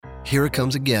Here it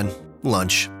comes again.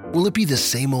 Lunch. Will it be the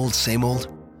same old, same old?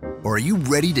 Or are you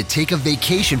ready to take a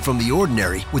vacation from the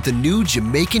ordinary with the new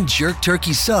Jamaican Jerk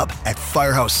Turkey Sub at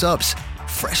Firehouse Subs?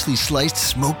 Freshly sliced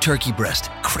smoked turkey breast,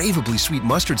 craveably sweet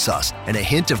mustard sauce, and a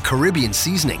hint of Caribbean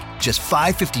seasoning. Just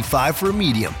 $5.55 for a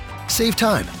medium. Save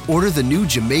time. Order the new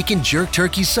Jamaican Jerk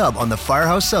Turkey Sub on the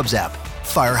Firehouse Subs app.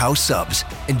 Firehouse Subs.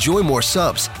 Enjoy more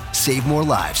subs. Save more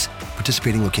lives.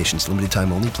 Participating locations. Limited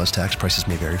time only, plus tax. Prices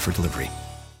may vary for delivery.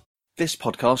 This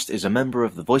podcast is a member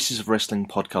of the Voices of Wrestling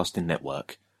podcasting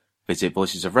network. Visit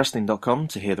voicesofwrestling.com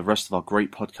to hear the rest of our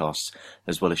great podcasts,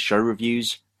 as well as show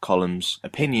reviews, columns,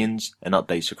 opinions, and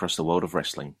updates across the world of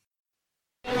wrestling.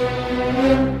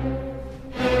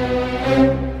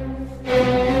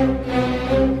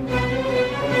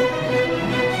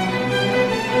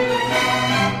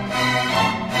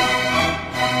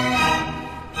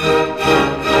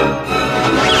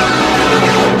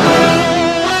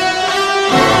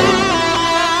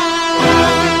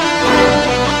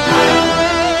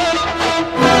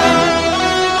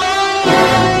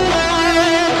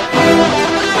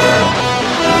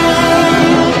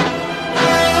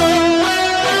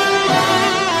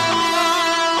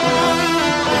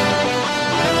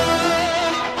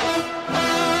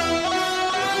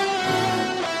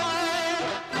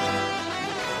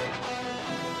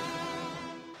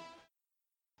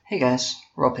 Hey guys,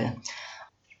 Rob here.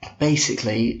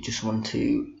 Basically, just want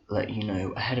to let you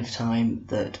know ahead of time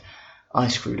that I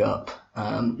screwed up.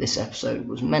 This episode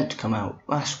was meant to come out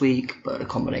last week, but a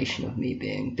combination of me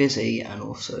being busy and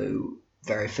also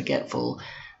very forgetful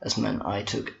has meant I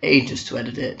took ages to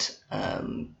edit it,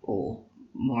 or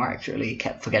more accurately,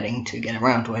 kept forgetting to get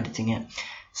around to editing it,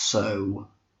 so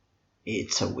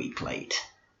it's a week late.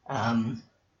 And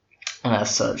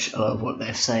as such, a lot of what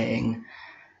they're saying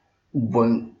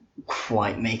won't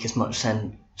quite make as much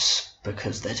sense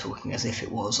because they're talking as if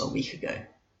it was a week ago,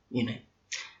 you know.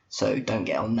 So don't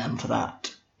get on them for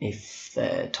that. If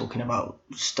they're talking about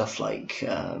stuff like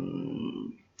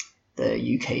the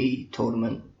UK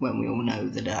tournament, when we all know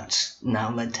that that's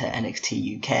now led to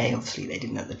NXT UK, obviously they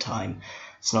didn't at the time.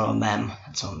 It's not on them,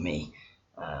 it's on me.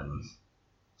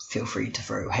 Feel free to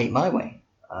throw hate my way,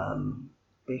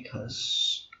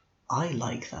 because I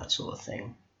like that sort of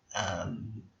thing.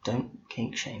 Don't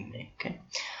kink shame me, okay?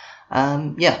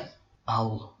 Yeah,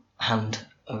 I'll hand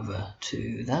over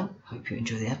to them. Hope you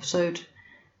enjoy the episode.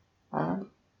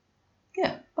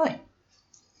 Yeah, bye.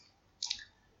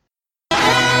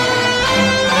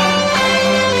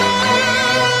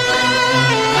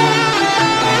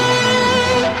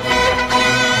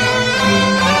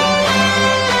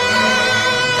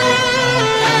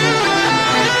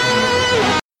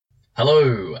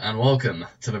 Hello and welcome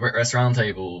to the BritWres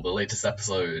Roundtable, the latest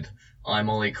episode.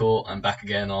 I'm Ollie Court, I'm back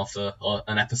again after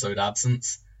an episode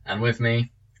absence, and with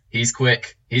me, he's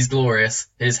quick, he's glorious,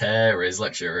 his hair is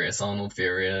luxurious, Arnold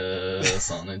Furious,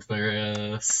 Arnold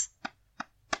Furious.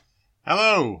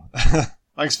 Hello!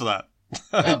 Thanks for that.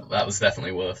 that was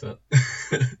definitely worth it.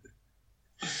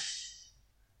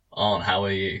 Arn, how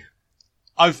are you?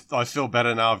 I feel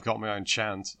better now I've got my own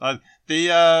chant.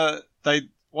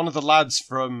 One of the lads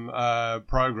from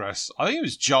Progress, I think it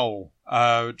was Joel,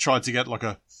 tried to get like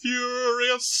a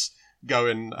furious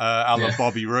going a la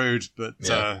Bobby Roode, but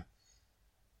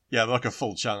yeah, like a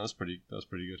full chant. That's pretty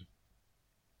good.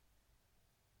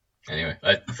 Anyway,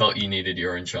 I felt you needed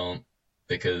your own chant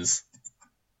because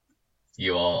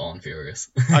you are on Furious.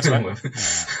 That's right.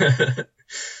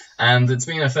 And it's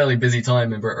been a fairly busy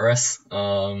time in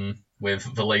BritWres,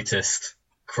 with the latest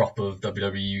crop of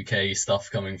WWE UK stuff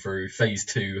coming through. Phase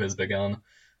 2 has begun,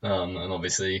 and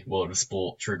obviously World of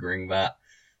Sport triggering that.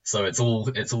 So it's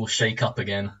all shake up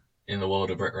again in the world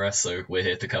of BritWres, so we're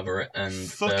here to cover it. And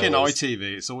fucking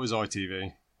ITV, it's always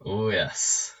ITV. Oh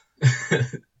yes.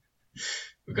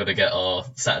 We've got to get our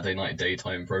Saturday night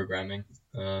daytime programming.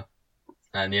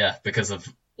 And yeah, because of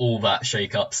all that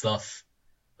shake up stuff,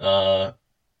 there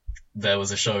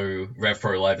was a show, Rev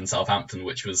Pro Live in Southampton,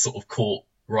 which was sort of caught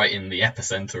right in the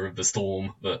epicenter of the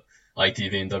storm that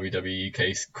ITV and WWE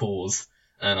UK caused,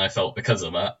 and I felt because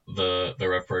of that, the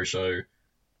Rev Pro show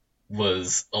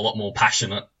was a lot more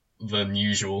passionate than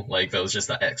usual. Like, there was just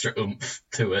that extra oomph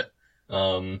to it,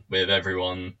 with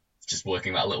everyone just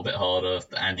working that a little bit harder,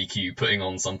 Andy Q putting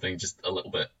on something just a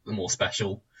little bit more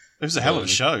special. It was a hell of a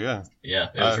show, yeah. Yeah,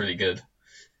 it was really good.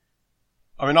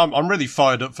 I mean, I'm really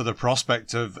fired up for the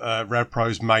prospect of Rev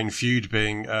Pro's main feud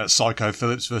being Psycho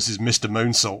Phillips versus Mr.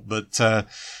 Moonsault, but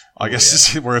I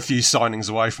guess we're a few signings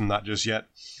away from that just yet.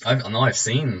 I've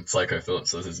seen Psycho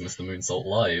Phillips versus Mr. Moonsault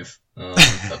live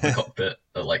at the cockpit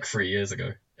like 3 years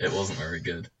ago. It wasn't very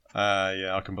good.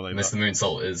 Yeah, I can believe Mr. that.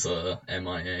 Moonsault is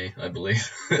MIA, I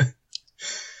believe.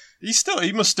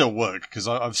 He must still work, because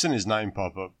I've seen his name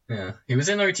pop up. Yeah, he was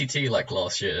in OTT like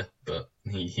last year, but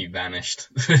he vanished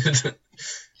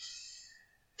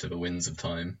to the winds of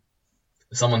time.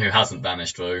 Someone who hasn't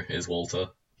vanished though is Walter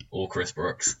or Chris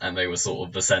Brooks, and they were sort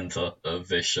of the center of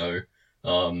this show.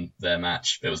 Their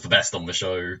match, it was the best on the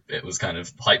show. It was kind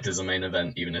of hyped as a main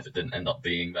event, even if it didn't end up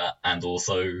being that. And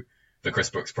also the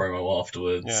Chris Brooks promo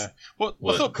afterwards. Yeah, well,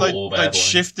 I thought they'd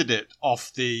shifted it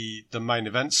off the main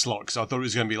event slot, because I thought it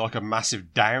was going to be like a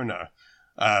massive downer.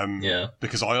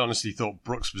 Because I honestly thought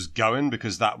Brooks was going,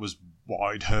 because that was what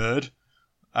I'd heard.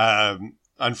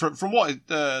 And from what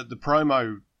the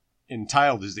promo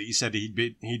entailed is that he said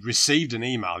he'd received an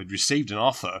email, he'd received an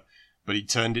offer, but he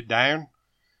turned it down.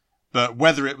 But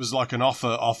whether it was like an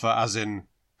offer as in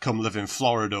come live in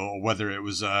Florida, or whether it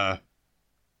was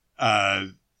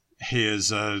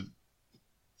here's a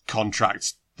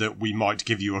contract that we might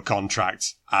give you a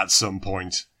contract at some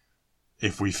point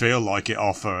if we feel like it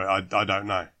offer, I don't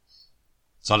know.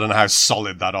 So I don't know how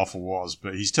solid that offer was,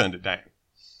 but he's turned it down.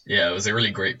 Yeah, it was a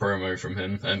really great promo from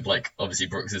him, and like obviously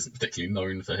Brooks isn't particularly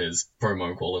known for his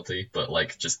promo quality, but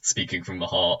like just speaking from the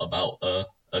heart about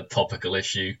a topical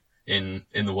issue in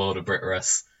the world of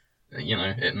BritWres, you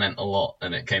know, it meant a lot,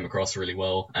 and it came across really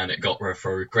well, and it got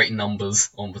Revpro great numbers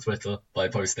on the Twitter by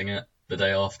posting it the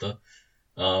day after.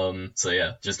 So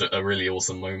yeah, just a really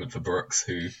awesome moment for Brooks,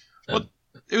 who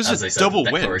it was as a they said, double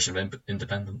declaration win. of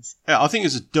independence. Yeah, I think it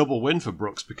was a double win for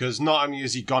Brooks, because not only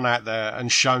has he gone out there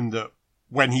and shown that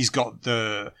when he's got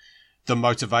the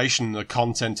motivation, the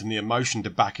content, and the emotion to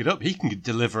back it up, he can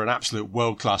deliver an absolute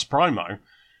world-class promo.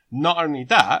 Not only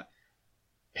that,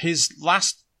 his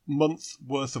last month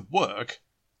worth of work,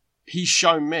 he's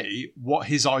shown me what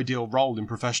his ideal role in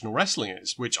professional wrestling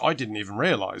is, which I didn't even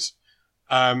realise.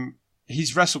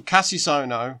 He's wrestled Cassius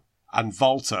Ohno and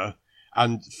Volta,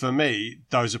 and for me,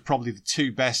 those are probably the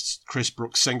two best Chris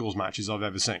Brooks singles matches I've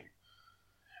ever seen.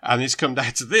 And it's come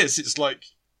down to this, it's like,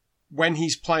 when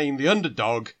he's playing the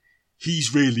underdog,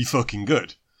 he's really fucking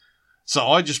good. So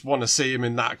I just want to see him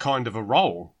in that kind of a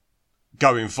role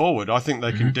going forward. I think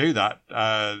they can do that.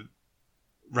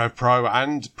 RevPro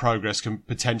and Progress can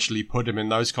potentially put him in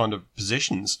those kind of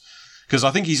positions. Because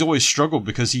I think he's always struggled,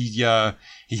 because he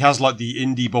has like the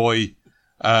indie boy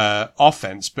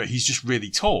offense, but he's just really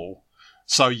tall.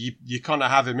 So you kind of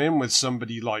have him in with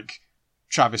somebody like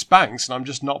Travis Banks, and I'm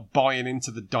just not buying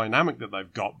into the dynamic that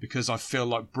they've got, because I feel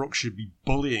like Brooks should be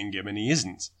bullying him, and he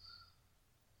isn't.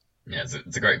 Yeah,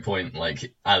 it's a great point.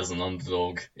 Like, as an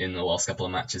underdog in the last couple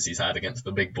of matches he's had against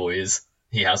the big boys,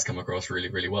 he has come across really,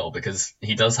 really well, because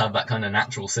he does have that kind of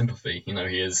natural sympathy. You know,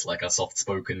 he is like a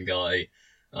soft-spoken guy.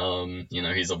 You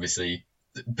know, he's obviously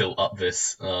built up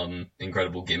this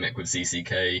incredible gimmick with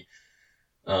CCK.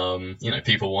 You know,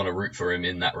 people want to root for him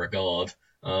in that regard.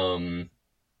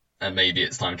 And maybe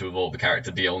it's time to evolve the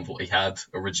character beyond what he had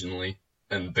originally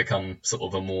and become sort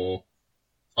of a more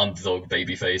underdog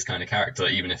babyface kind of character,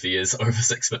 even if he is over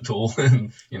 6 foot tall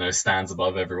and, you know, stands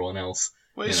above everyone else.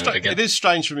 Well, it is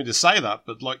strange for me to say that,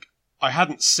 but like, I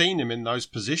hadn't seen him in those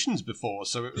positions before,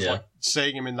 so it was like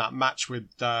seeing him in that match with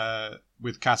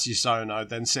Cassius Ohno,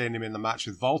 then seeing him in the match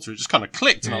with Volta, it just kind of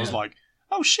clicked, and I was like,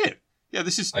 oh shit, yeah,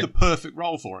 this is the perfect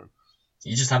role for him.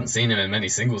 You just haven't seen him in many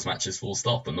singles matches, full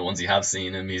stop, and the ones you have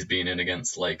seen him, he's been in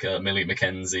against like Millie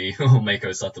McKenzie or Mako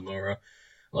Satomura,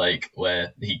 like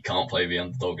where he can't play the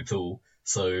underdog at all.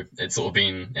 So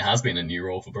it has been a new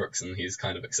role for Brooks, and he's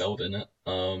kind of excelled in it.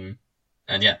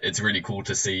 And yeah, it's really cool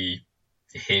to see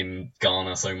him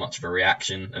garner so much of a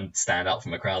reaction and stand out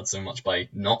from the crowd so much by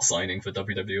not signing for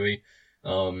WWE,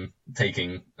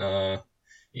 taking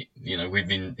you know, we've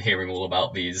been hearing all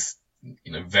about these,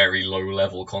 you know, very low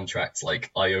level contracts,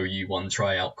 like I owe you one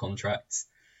tryout contracts,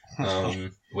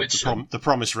 which the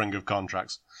promise ring of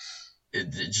contracts.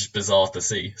 It's just bizarre to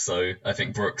see. So I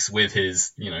think Brooks, with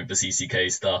his, you know, the CCK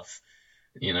stuff,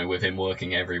 you know, with him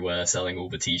working everywhere, selling all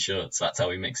the t-shirts, that's how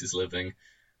he makes his living.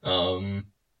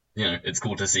 You know, it's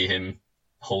cool to see him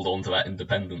hold on to that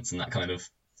independence and that kind of,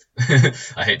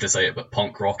 I hate to say it, but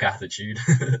punk rock attitude.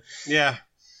 Yeah.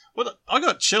 Well, I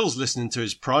got chills listening to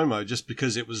his promo just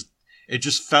because it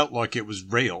just felt like it was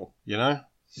real, you know?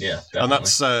 Yeah, definitely.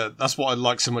 And that's what I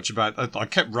like so much about. I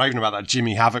kept raving about that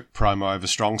Jimmy Havoc promo over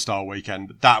Strong Style Weekend,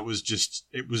 but that was just,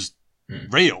 it was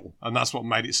real, and that's what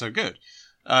made it so good.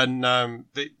 And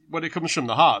when it comes from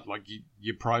the heart, like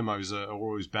your promos are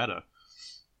always better.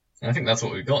 I think that's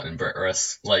what we've got in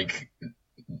BritWres. Like,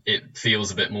 it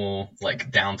feels a bit more like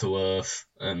down to earth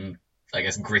and I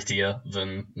guess grittier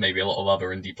than maybe a lot of other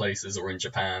indie places or in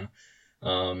Japan.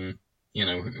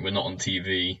 we're not on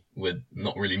TV, we're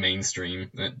not really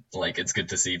mainstream. It's good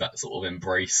to see that sort of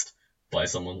embraced by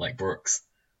someone like Brooks.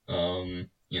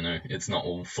 It's not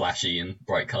all flashy and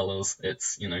bright colours.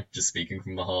 It's, just speaking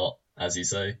from the heart, as you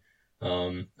say.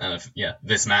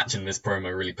 This match and this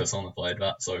promo really personified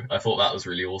that. So I thought that was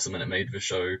really awesome, and it made the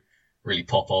show really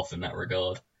pop off in that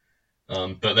regard.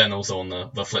 But then also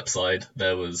on the flip side,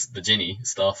 there was the Ginny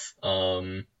stuff,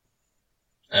 and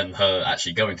her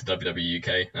actually going to WWE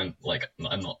UK, and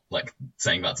I'm not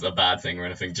saying that's a bad thing or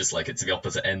anything, just it's the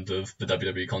opposite end of the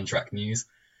WWE contract news.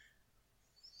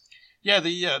 Yeah,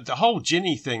 the whole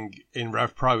Ginny thing in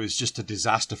Rev Pro is just a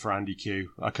disaster for Andy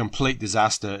Q, a complete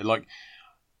disaster.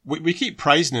 We keep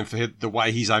praising him for the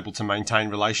way he's able to maintain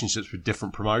relationships with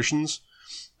different promotions,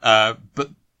 but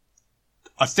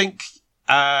I think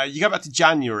you go back to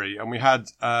January and we had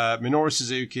Minoru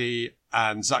Suzuki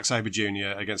and Zack Sabre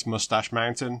Jr. against Mustache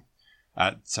Mountain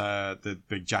at the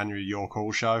big January York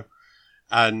Hall show,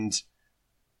 and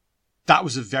that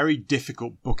was a very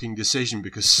difficult booking decision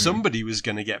because somebody was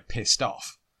going to get pissed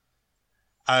off.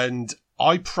 And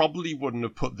I probably wouldn't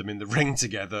have put them in the ring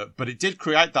together, but it did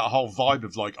create that whole vibe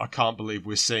of I can't believe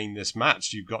we're seeing this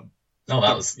match. You've got... Oh,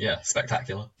 that was,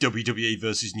 spectacular. WWE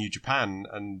versus New Japan,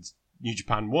 and New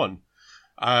Japan won.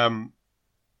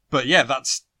 But yeah,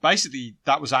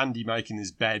 that was Andy making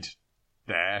his bed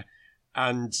there,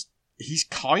 and he's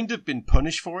kind of been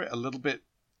punished for it a little bit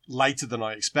later than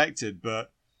I expected,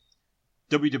 but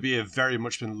WWE have very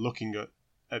much been looking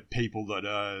at people that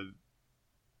are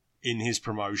in his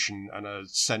promotion and are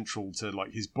central to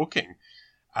his booking,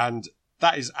 and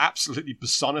that is absolutely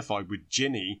personified with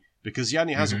Ginny, because he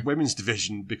only has a women's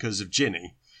division because of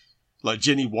Ginny.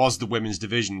 Ginny was the women's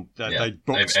division that they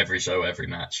booked every show, every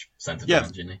match centered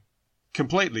around Ginny.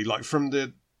 Completely, from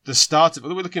the start of,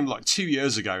 we're looking 2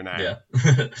 years ago now. Yeah.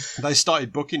 They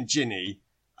started booking Ginny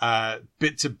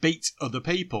to beat other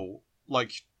people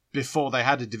before they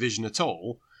had a division at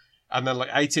all. And then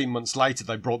 18 months later,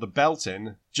 they brought the belt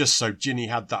in just so Ginny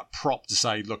had that prop to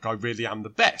say, look, I really am the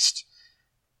best.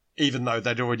 Even though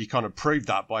they'd already kind of proved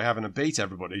that by having to beat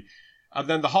everybody. And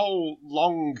then the whole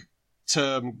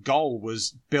long-term goal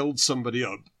was build somebody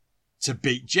up to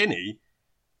beat Ginny.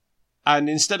 And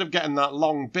instead of getting that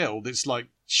long build, it's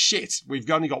shit, we've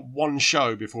only got one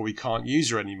show before we can't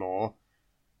use her anymore.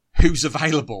 Who's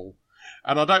available?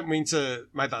 And I don't mean to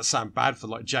make that sound bad for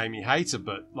Jamie Hayter,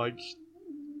 but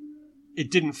it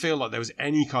didn't feel like there was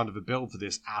any kind of a build for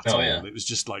this at all. Yeah. It was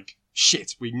just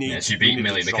shit, we need. Yeah, she beat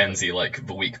Millie McKenzie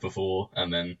the week before,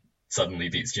 and then suddenly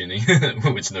beats Ginny,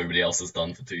 which nobody else has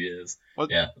done for 2 years. Well,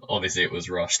 yeah, obviously it was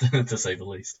rushed to say the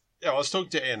least. Yeah, I was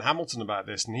talking to Ian Hamilton about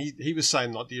this, and he was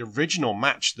saying the original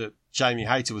match that Jamie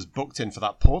Hayter was booked in for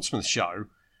that Portsmouth show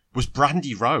was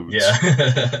Brandy Rhodes.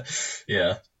 Yeah,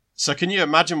 yeah. So can you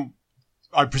imagine?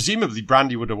 Presumably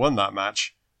Brandy would have won that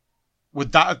match.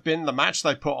 Would that have been the match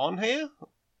they put on here?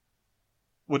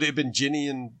 Would it have been Ginny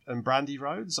and Brandy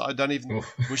Rhodes? I don't even...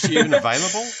 Was she even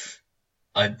available?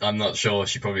 I'm not sure.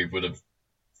 She probably would have...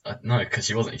 no, because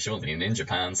she wasn't even in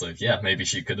Japan, so yeah, maybe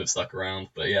she could have stuck around.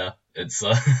 But yeah, it's...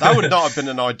 That would not have been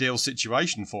an ideal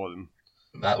situation for them.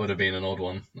 That would have been an odd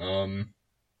one,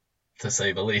 to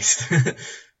say the least.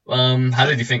 How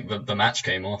did you think the match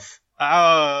came off?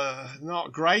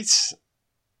 Not great.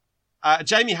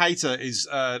 Jamie Hayter is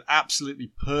an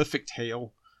absolutely perfect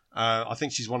heel. I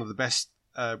think she's one of the best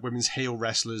women's heel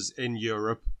wrestlers in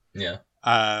Europe. Yeah.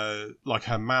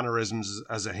 Her mannerisms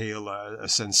as a heel are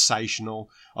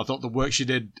sensational. I thought the work she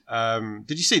did...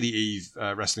 did you see the Eve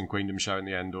Wrestling Queendom show in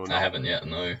the end or not? I haven't yet,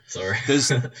 no. Sorry.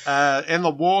 There's in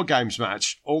the War Games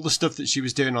match, all the stuff that she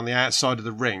was doing on the outside of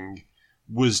the ring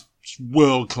was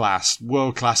world class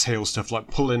heel stuff,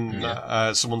 pulling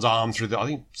someone's arm through I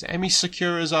think it's Emi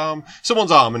Sakura's arm,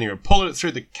 someone's arm anyway, pulling it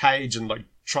through the cage and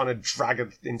trying to drag it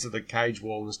into the cage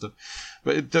wall and stuff.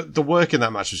 But the work in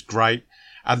that match was great,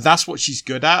 and that's what she's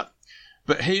good at.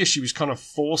 But here she was kind of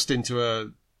forced into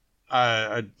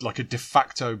a de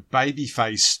facto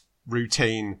babyface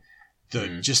routine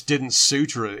that just didn't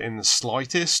suit her in the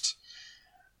slightest.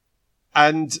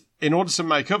 And in order to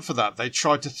make up for that, they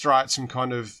tried to throw out some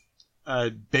kind of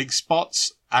big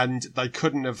spots, and they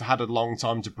couldn't have had a long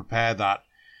time to prepare that.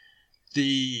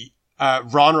 The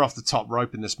Rana off the top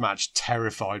rope in this match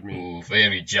terrified me. Ooh, they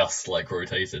only just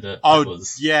rotated it. Oh,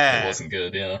 it wasn't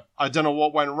good. Yeah, I don't know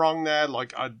what went wrong there.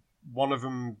 One of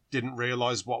them didn't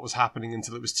realise what was happening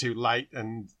until it was too late,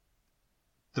 and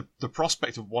the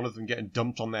prospect of one of them getting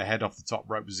dumped on their head off the top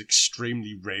rope was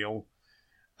extremely real,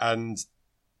 and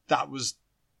that was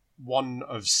one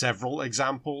of several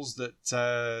examples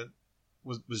that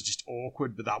was just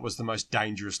awkward, but that was the most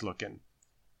dangerous looking.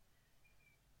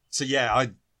 So yeah,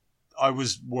 I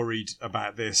was worried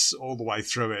about this all the way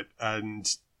through it, and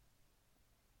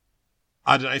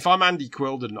I don't know, if I'm Andy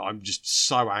Quildan, I'm just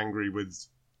so angry with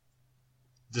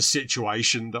the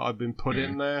situation that I've been put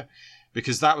in there,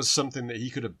 because that was something that he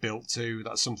could have built to.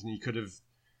 That's something he could have.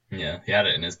 Yeah, he had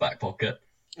it in his back pocket.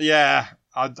 Yeah,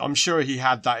 I'm sure he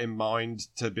had that in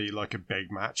mind to be like a big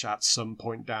match at some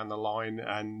point down the line,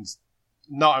 and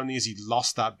not only has he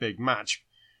lost that big match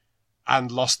and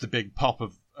lost the big pop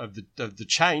of the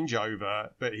changeover,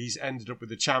 but he's ended up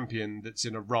with a champion that's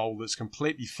in a role that's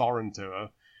completely foreign to her,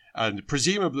 and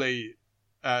presumably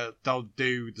they'll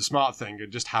do the smart thing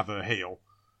and just have her heel.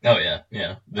 Oh yeah.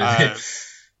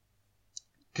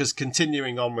 Because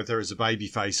continuing on with her as a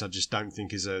babyface, I just don't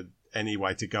think is any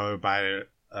way to go about it,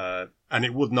 and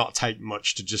it would not take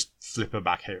much to just flip her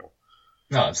back heel.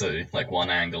 No, absolutely. Like one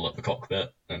angle at the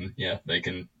cockpit, and yeah, they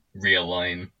can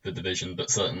realign the division, but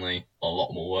certainly a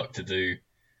lot more work to do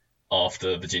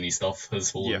after the Ginny stuff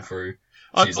has fallen through.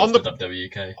 She's off the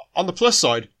WWE UK. On the plus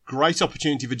side, great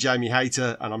opportunity for Jamie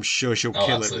Hayter, and I'm sure she'll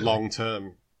kill it long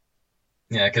term.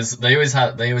 Yeah, because they always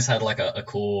had like a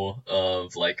core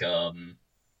of like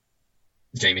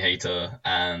Jamie Hayter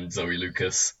and Zoe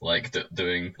Lucas like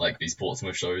doing like these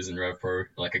Portsmouth shows in Rev Pro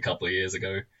like a couple of years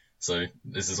ago. So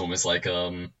this is almost like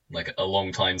a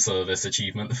long time service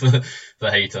achievement for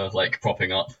Hayter, like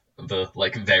propping up the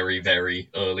like very very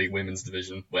early women's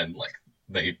division when like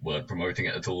they weren't promoting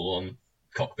it at all on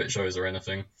cockpit shows or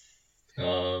anything.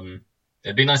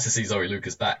 It'd be nice to see Zoe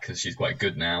Lucas back because she's quite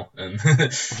good now, and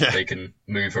they can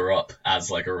move her up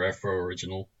as like a Rev Pro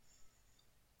original.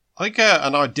 I think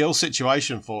an ideal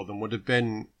situation for them would have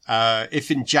been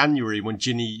if in January when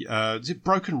Ginny is it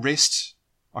broken wrist?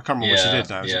 I can't remember what she did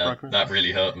now. Yeah, that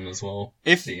really hurt them as well.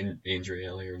 If the injury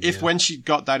earlier. When she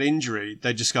got that injury,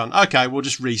 they'd just gone, okay, we'll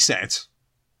just reset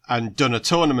and done a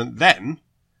tournament then.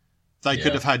 They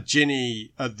could have had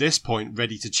Ginny at this point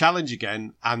ready to challenge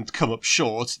again and come up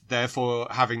short, therefore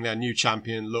having their new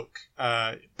champion look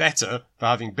better for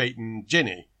having beaten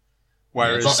Ginny.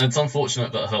 Whereas it's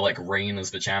unfortunate that her like reign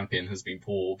as the champion has been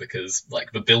poor because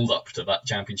like the build up to that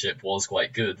championship was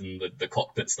quite good, and the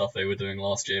cockpit stuff they were doing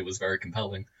last year was very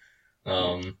compelling.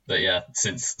 But yeah,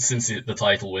 since the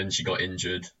title win, she got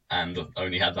injured and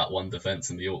only had that one defense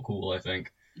in the York Hall, I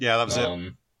think. Yeah, that was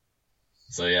it.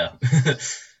 So yeah.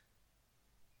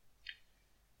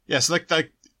 Yes, like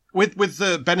with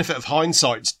the benefit of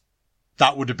hindsight,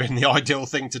 that would have been the ideal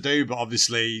thing to do, but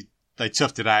obviously they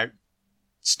toughed it out,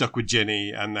 stuck with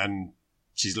Ginny, and then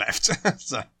she's left.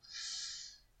 So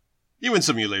you win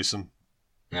some, you lose some.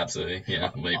 Absolutely,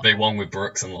 yeah. They won with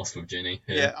Brooks and lost with Ginny.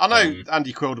 Yeah, I know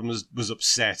Andy Quildan was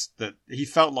upset that he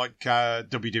felt like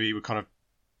WWE were kind of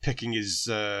picking his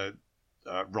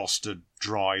roster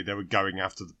dry. They were going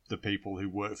after the people who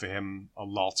work for him a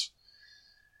lot.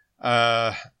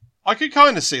 I could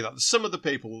kind of see that. Some of the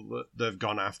people that they've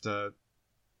gone after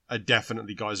are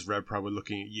definitely guys Rev Pro were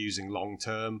looking at using long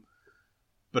term.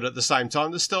 But at the same time,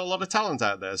 there's still a lot of talent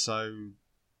out there. So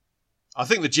I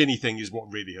think the Ginny thing is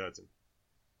what really hurt him.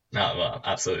 No, well,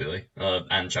 absolutely.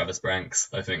 And Travis Branks,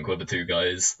 I think, were the two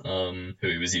guys who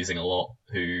he was using a lot,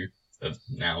 who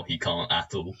now he can't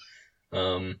at all.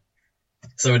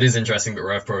 So it is interesting that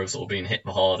Rev Pro have sort of been hit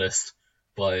the hardest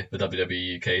by the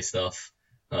WWE UK stuff,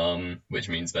 which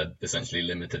means they're essentially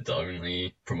limited to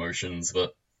only promotions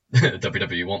that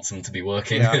WWE wants them to be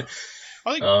working. Yeah.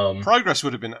 I think Progress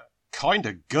would have been kind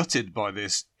of gutted by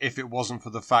this if it wasn't for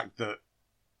the fact that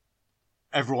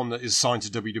everyone that is signed to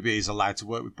WWE is allowed to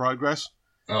work with Progress.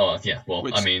 Oh, yeah. Well,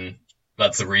 I mean,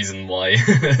 that's the reason why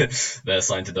they're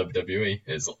signed to WWE,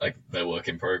 is like their work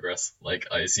in progress. Like,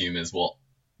 I assume is what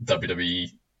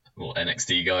WWE or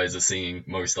NXT guys are seeing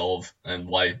most of, and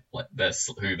why like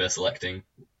who they're selecting.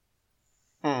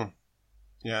 Yeah,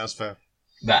 that's fair.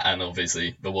 That, and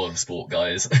obviously the World of Sport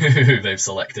guys who they've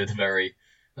selected, very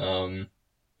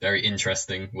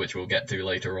interesting, which we'll get to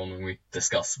later on when we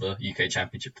discuss the UK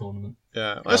Championship tournament.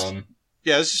 Yeah, let's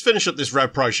just finish up this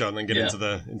Rev Pro show and then get into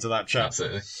that chat.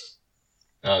 Absolutely.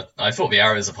 I thought the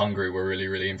Arrows of Hungary were really,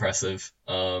 really impressive.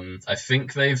 I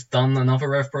think they've done another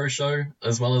Rev Pro show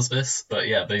as well as this, but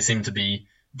yeah, they seem to be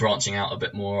branching out a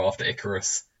bit more after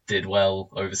Icarus did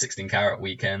well over 16 Carat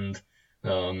weekend.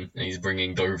 And he's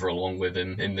bringing Dover along with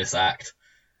him in this act.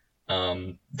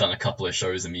 Done a couple of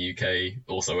shows in the UK,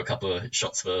 also a couple of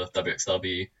shots for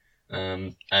WXW.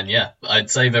 And yeah, I'd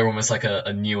say they're almost like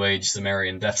a new age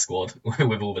Sumerian Death Squad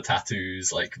with all the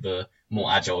tattoos, like the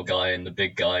more agile guy and the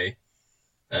big guy,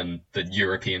 and the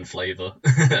European flavour.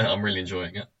 I'm really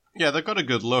enjoying it. Yeah, they've got a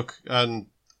good look, and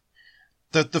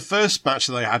The first match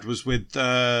that they had was with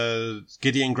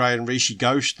Gideon Grey and Rishi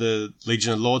Ghosh, the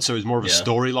Legion of Lords, so it was more of a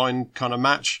storyline kind of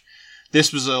match.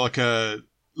 This was like a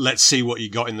let's see what you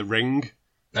got in the ring.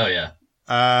 Oh, yeah.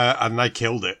 And they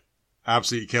killed it.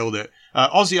 Absolutely killed it.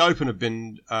 Aussie Open have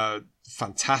been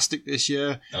fantastic this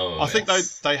year. I think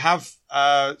they have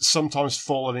sometimes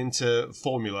fallen into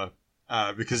formula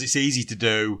because it's easy to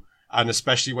do, and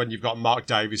especially when you've got Mark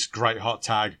Davis, great hot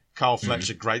tag, Carl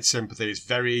Fletcher, great sympathy. It's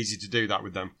very easy to do that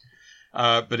with them.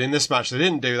 But in this match, they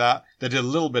didn't do that. They did a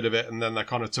little bit of it, and then they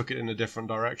kind of took it in a different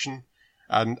direction.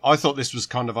 And I thought this was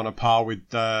kind of on a par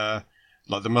with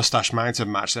like the Mustache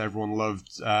Mountain match that everyone loved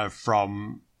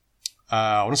from,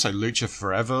 I want to say Lucha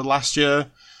Forever last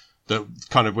year. That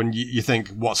kind of when you think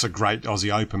what's a great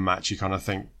Aussie Open match, you kind of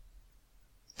think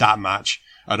that match,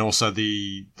 and also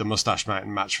the Mustache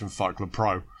Mountain match from Fight Club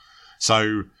Pro.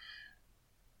 So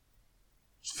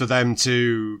for them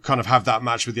to kind of have that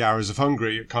match with the Arrows of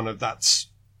Hungary, kind of that's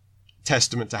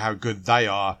testament to how good they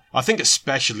are. I think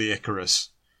especially Icarus,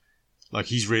 like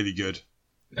he's really good.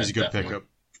 He's a good pickup.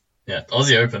 Yeah,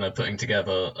 Aussie Open are putting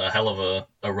together a hell of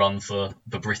a run for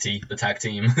the Britty, the tag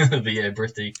team of the year,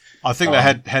 Britty. I think they're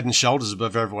head and shoulders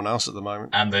above everyone else at the moment.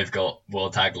 And they've got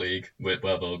World Tag League, where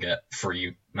they'll get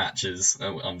free matches.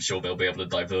 I'm sure they'll be able to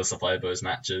diversify those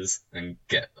matches and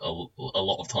get a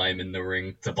lot of time in the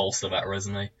ring to bolster that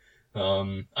resume.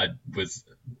 With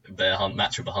their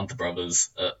match with the Hunter Brothers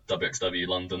at WXW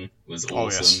London was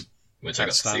awesome, which I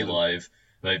got to see live.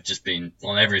 They've just been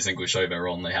on every single show they're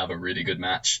on. They have a really good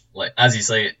match. Like, as you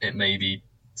say, it may be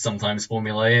sometimes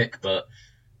formulaic, but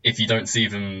if you don't see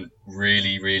them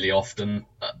really, really often,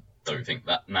 I don't think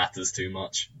that matters too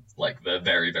much. Like, they're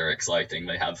very, very exciting.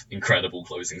 They have incredible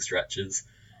closing stretches.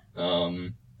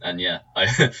 And yeah, I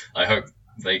hope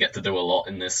they get to do a lot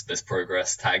in this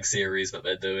Progress tag series that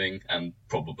they're doing, and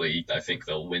probably I think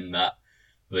they'll win that.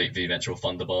 The eventual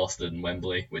Thunder Bastard in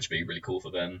Wembley, which would be really cool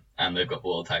for them. And they've got the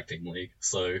World Tag Team League.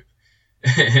 So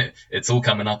it's all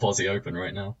coming up Aussie Open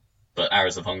right now. But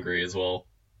Arrows of Hungary as well.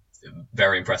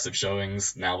 Very impressive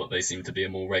showings now that they seem to be a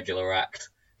more regular act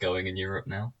going in Europe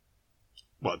now.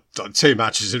 Well, 2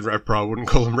 matches in Rev Pro, I wouldn't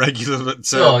call them regular, but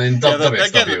in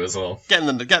WXW as well. Getting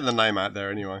the name out there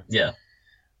anyway. Yeah.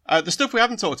 The stuff we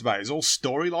haven't talked about is all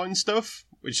storyline stuff,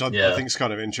 which I think is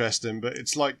kind of interesting. But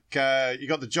it's like you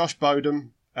got the Josh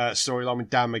Bodum storyline with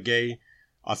Dan McGee.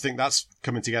 I think that's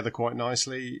coming together quite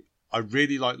nicely. I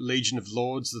really like Legion of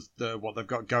Lords, what they've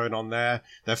got going on there.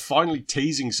 They're finally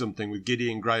teasing something with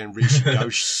Gideon Grey and Rishi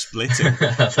Ghosh splitting.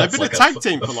 They've been a tag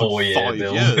team for like 5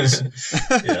 years.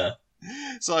 Yeah.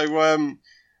 So,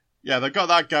 they've got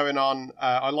that going on.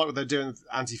 I like what they're doing with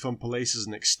Anti-Fun Police as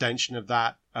an extension of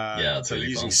that. That's they're really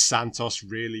using fun. Santos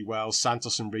really well.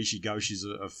 Santos and Rishi Ghosh is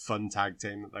a fun tag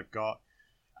team that they've got.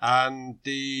 And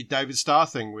the David Starr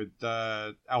thing with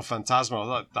El Fantasma, I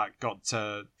thought that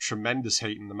got tremendous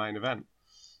heat in the main event.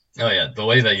 Oh yeah, the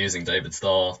way they're using David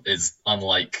Starr is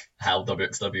unlike how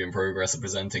WXW and Progress are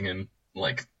presenting him,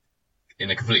 like, in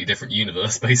a completely different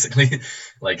universe, basically.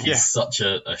 Like, he's such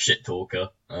a shit talker.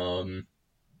 And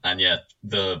yeah,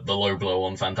 the low blow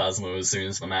on Fantasma as soon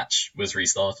as the match was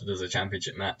restarted as a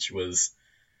championship match was...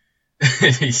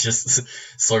 he's just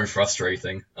so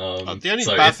frustrating. The only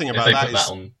bad thing about that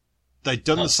is they've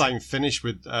done the same finish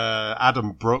with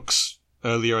Adam Brooks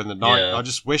earlier in the night. Yeah. I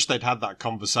just wish they'd had that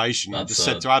conversation and just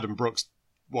said to Adam Brooks,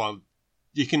 well,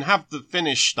 you can have the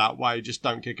finish that way, just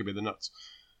don't kick him in the nuts.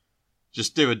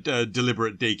 Just do a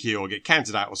deliberate DQ or get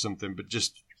counted out or something, but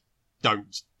just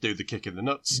don't do the kick in the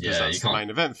nuts, because that's the main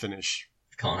event finish.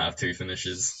 Can't have 2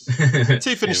 finishes.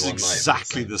 2 finishes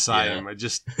exactly the same. Yeah. It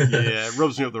just it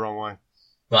rubs me up the wrong way.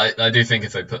 But I do think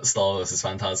if they put Star vs.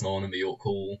 Phantasma on in the York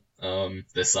Hall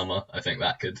this summer, I think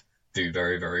that could do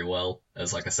very, very well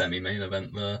as like a semi-main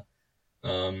event there.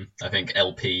 I think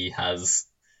LP has...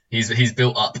 He's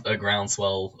built up a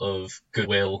groundswell of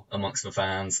goodwill amongst the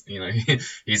fans. You know,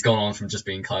 he's gone on from just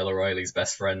being Kyle O'Reilly's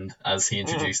best friend, as he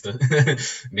introduced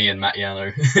me and Matt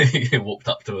Yano. He walked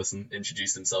up to us and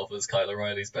introduced himself as Kyle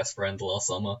O'Reilly's best friend last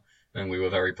summer, and we were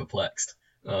very perplexed.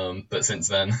 But since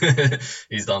then,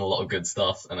 he's done a lot of good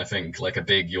stuff, and I think like a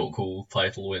big York Hall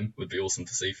title win would be awesome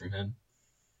to see from him.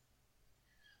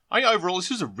 I think overall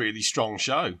this was a really strong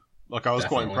show. Like, I was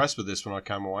quite impressed with this when I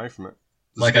came away from it.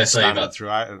 Like I say, that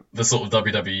throughout the sort of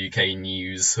WWE UK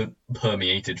news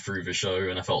permeated through the show,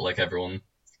 and I felt like everyone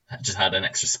just had an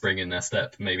extra spring in their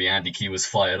step. Maybe Andy Key was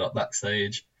fired up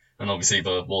backstage, and obviously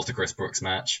the Walter Chris Brooks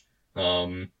match, a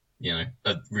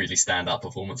really standout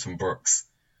performance from Brooks.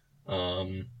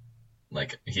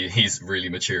 Like he's really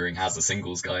maturing as a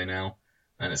singles guy now,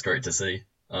 and it's great to see.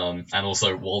 And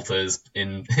also Walter's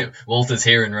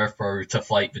here in Rev Pro to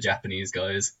fight the Japanese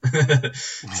guys.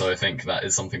 So I think that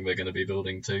is something we're going to be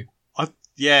building to.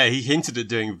 Yeah, he hinted at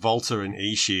doing Volta and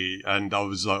Ishii, and I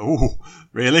was like, oh,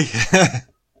 really?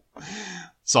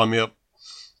 Sign me up.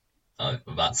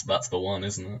 That's the one,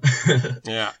 isn't it?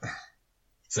 Yeah.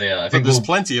 So yeah, I think there's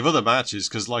plenty of other matches,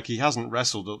 because like he hasn't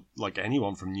wrestled like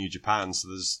anyone from New Japan, so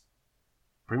there's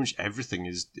pretty much everything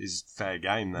is fair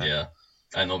game there. Yeah,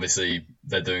 and obviously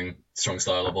they're doing Strong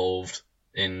Style Evolved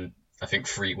in I think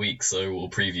 3 weeks, so we'll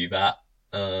preview that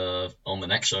on the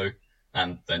next show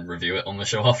and then review it on the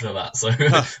show after that. So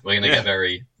we're gonna get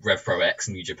very Rev Pro X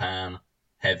New Japan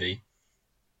heavy.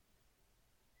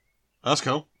 That's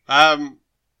cool.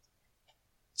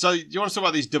 So you want to talk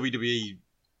about these WWE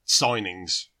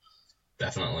signings?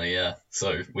 Definitely, yeah.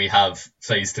 So we have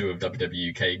phase 2 of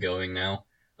WWE UK going now,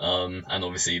 and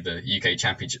obviously the UK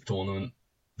Championship Tournament,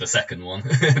 the second one,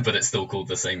 but it's still called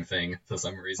the same thing for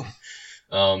some reason.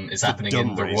 It's happening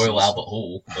in the Royal Albert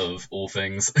Hall, of all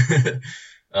things.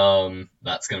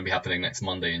 That's going to be happening next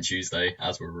Monday and Tuesday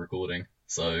as we're recording.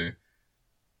 So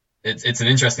it's an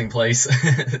interesting place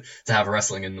to have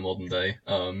wrestling in the modern day.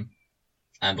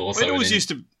 And also,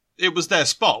 it was their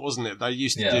spot, wasn't it? They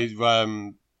used to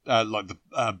do like the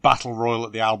Battle Royal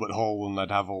at the Albert Hall, and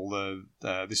they'd have all the.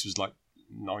 This was like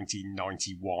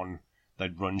 1991.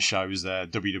 They'd run shows there.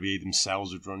 WWE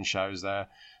themselves would run shows there.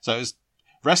 So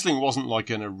wrestling wasn't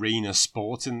like an arena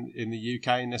sport in the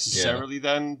UK necessarily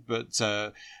then, but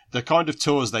the kind of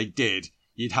tours they did,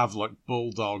 you'd have like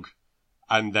Bulldog,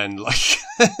 and then like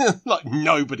like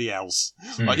nobody else.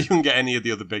 Like you couldn't get any of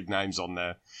the other big names on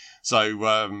there.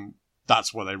 So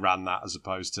that's where they ran that, as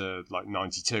opposed to like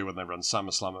 92 when they ran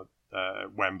SummerSlam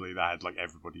at Wembley. They had like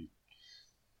everybody.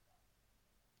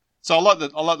 So I like the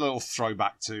little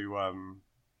throwback to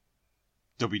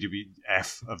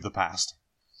WWF of the past.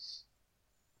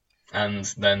 And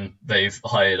then they've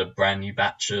hired a brand new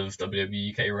batch of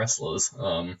WWE UK wrestlers.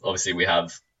 Obviously we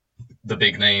have the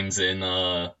big names in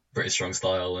British Strong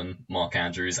Style and Mark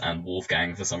Andrews and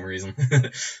Wolfgang for some reason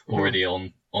already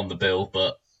on the bill,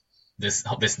 but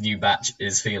this new batch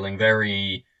is feeling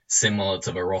very similar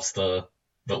to the roster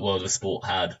that World of Sport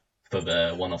had for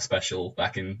their one-off special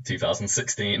back in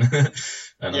 2016.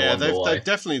 And yeah, they've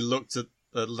definitely looked at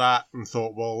that and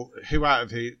thought, well, who out of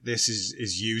this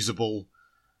is usable?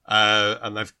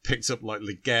 And they've picked up like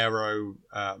Ligero,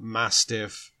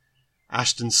 Mastiff,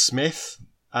 Ashton Smith,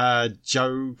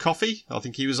 Joe Coffey. I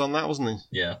think he was on that, wasn't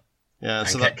he? Yeah. Yeah, and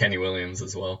so Kenny Williams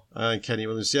as well. Kenny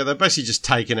Williams. Yeah, they're basically just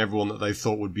taken everyone that they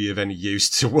thought would be of any use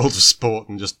to World of Sport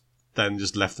and just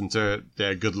left them to it.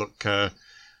 Yeah, good luck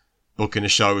booking a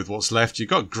show with what's left. You've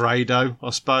got Grado,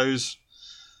 I suppose.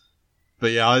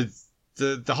 But yeah,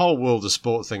 the whole World of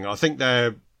Sport thing, I think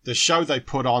the show they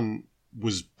put on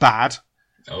was bad.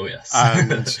 Oh, yes.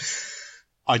 And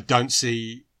I don't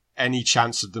see any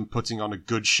chance of them putting on a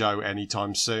good show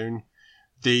anytime soon.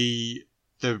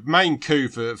 The main coup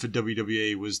for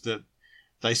WWE was that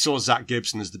they saw Zach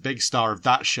Gibson as the big star of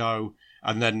that show,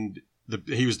 and then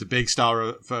he was the big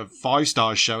star for 5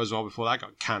 Stars show as well before that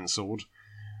got cancelled.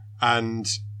 And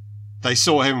they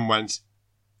saw him and went,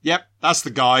 yep, that's the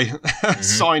guy.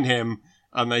 Sign him.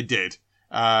 And they did.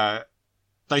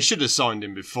 They should have signed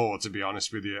him before, to be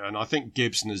honest with you. And I think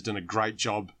Gibson has done a great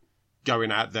job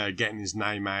going out there, getting his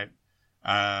name out.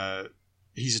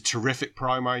 He's a terrific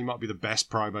promo. He might be the best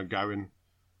promo going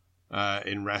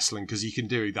in wrestling, because he can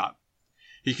do that.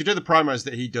 He can do the promos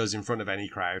that he does in front of any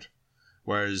crowd.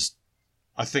 Whereas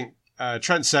I think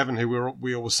Trent Seven, who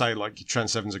we always say like Trent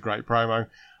Seven's a great promo,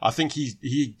 I think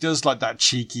he does like that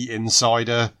cheeky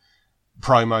insider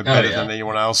promo better than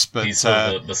anyone else. But he's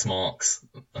sort of the smarks,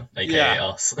 aka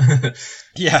us.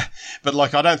 Yeah, but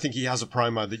like I don't think he has a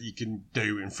promo that you can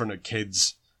do in front of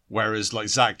kids. Whereas like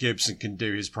Zach Gibson can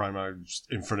do his promos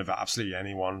in front of absolutely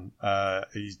anyone.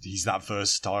 He's that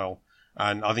versatile,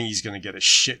 and I think he's going to get a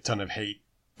shit ton of heat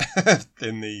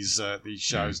in these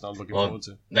shows. And I'm looking forward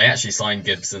to. They actually signed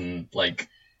Gibson like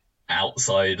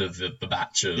outside of the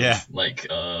batch of like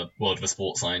World of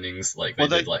Sport signings. Like they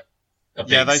did like a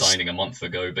big signing a month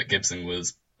ago, but Gibson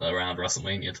was around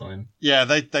WrestleMania time. Yeah,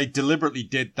 they deliberately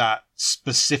did that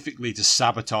specifically to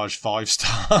sabotage 5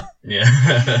 Star.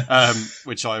 Yeah,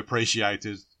 which I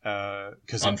appreciated.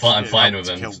 Because I'm fine with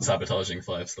them sabotaging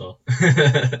 5 Star.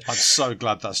 I'm so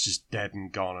glad that's just dead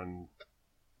and gone, and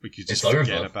we could just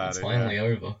forget about it. It's finally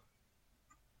over.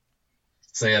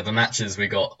 So yeah, the matches we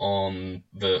got on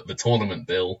the tournament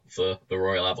bill for the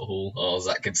Royal Albert Hall are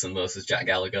Zach Gibson versus Jack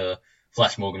Gallagher,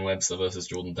 Flash Morgan Webster versus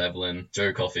Jordan Devlin,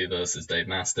 Joe Coffey versus Dave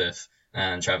Mastiff,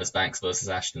 and Travis Banks versus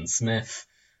Ashton Smith.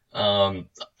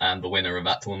 And the winner of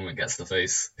that tournament gets to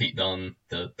face Pete Dunne,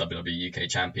 the WWE UK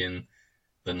champion,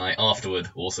 the night afterward,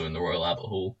 also in the Royal Albert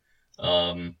Hall.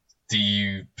 Do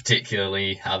you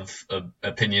particularly have an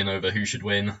opinion over who should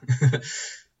win?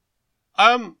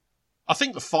 I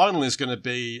think the final is going to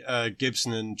be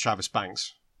Gibson and Travis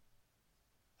Banks.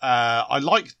 I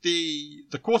like the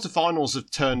quarterfinals have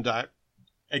turned out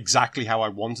exactly how I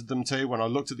wanted them to. When I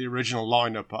looked at the original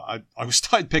lineup, I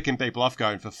started picking people off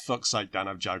going, for fuck's sake, don't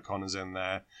have Joe Connors in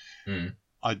there.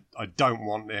 I don't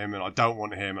want him and I don't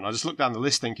want him. And I just looked down the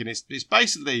list thinking it's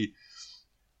basically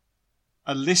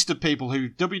a list of people who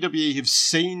WWE have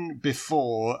seen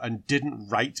before and didn't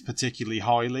rate particularly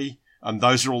highly. And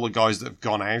those are all the guys that have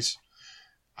gone out.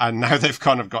 And now they've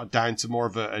kind of got down to more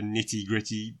of a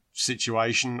nitty-gritty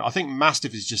situation. I think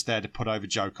Mastiff is just there to put over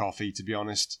Joe Coffey, to be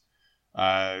honest.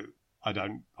 I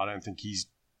don't think he's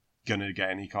going to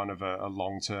get any kind of a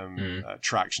long-term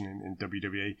traction in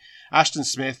WWE. Ashton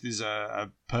Smith is a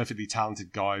perfectly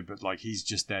talented guy, but like he's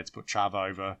just there to put Trav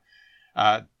over.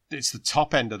 It's the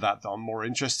top end of that I'm more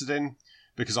interested in,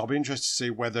 because I'll be interested to see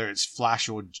whether it's Flash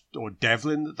or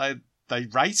Devlin that they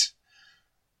rate.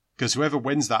 Because whoever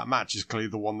wins that match is clearly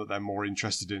the one that they're more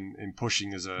interested in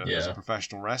pushing as a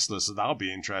professional wrestler, so that'll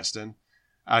be interesting.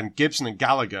 And Gibson and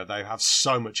Gallagher, they have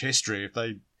so much history. If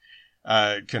they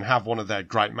can have one of their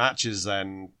great matches,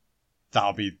 then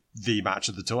that'll be the match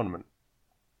of the tournament.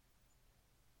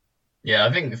 Yeah,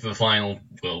 I think the final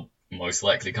will most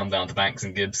likely come down to Banks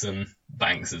and Gibson.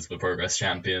 Banks is the Progress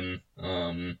champion,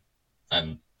 and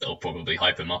they'll probably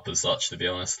hype him up as such, to be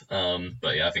honest.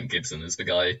 But yeah, I think Gibson is the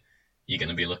guy you're going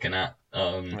to be looking at.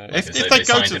 If they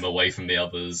signed him away from the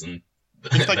others, and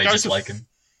they just like him.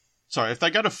 Sorry, if they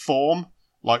go to form,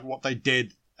 like what they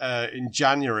did in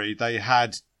January, they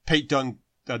had Pete Dunne,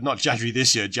 not January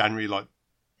this year, January the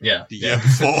year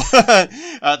before.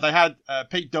 They had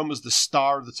Pete Dunne was the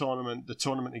star of the tournament. The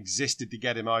tournament existed to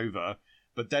get him over,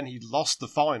 but then he lost the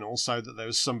final so that there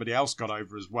was somebody else got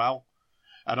over as well.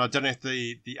 And I don't know if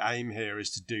the aim here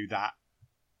is to do that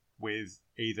with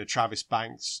either Travis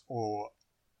Banks or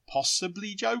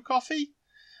possibly Joe Coffey.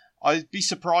 I'd be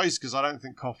surprised because I don't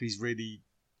think Coffey's really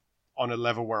on a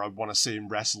level where I'd want to see him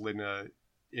wrestle in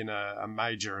a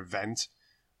major event.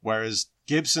 Whereas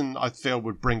Gibson, I feel,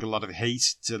 would bring a lot of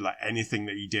heat to like anything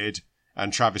that he did,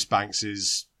 and Travis Banks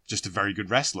is just a very good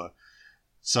wrestler.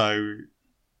 So,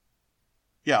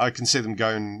 yeah, I can see them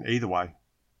going either way.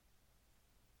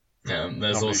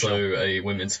 There's also a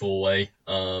women's four-way.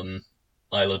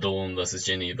 Isla Dawn versus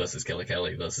Ginny versus Killer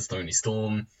Kelly versus Toni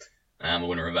Storm. And the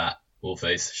winner of that will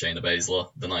face Shayna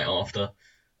Baszler the night after.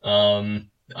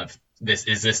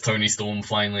 Is this Toni Storm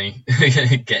finally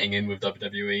getting in with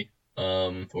WWE?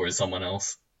 Or is someone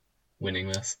else winning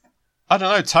this? I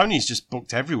don't know. Tony's just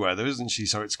booked everywhere, though, isn't she?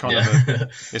 So it's kind of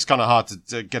it's kind of hard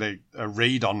to get a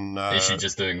read on. Is she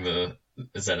just doing the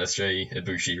ZSJ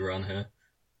Ibushi run here?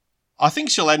 I think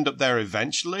she'll end up there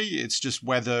eventually. It's just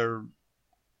whether.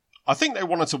 I think they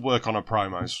wanted to work on her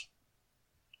promos.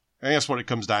 I think that's what it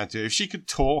comes down to. If she could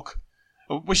talk,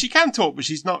 well, she can talk, but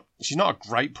she's not a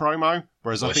great promo.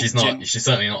 Whereas I think she's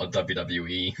certainly not a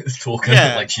WWE talker.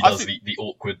 Yeah, like she does the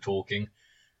awkward talking.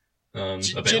 A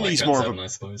bit Ginny's like Trent Seven, I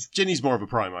suppose. Ginny's more of a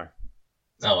promo.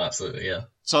 Oh, absolutely, yeah.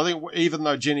 So I think even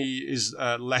though Ginny is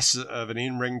less of an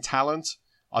in-ring talent,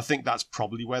 I think that's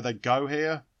probably where they go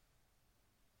here.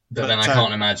 But then I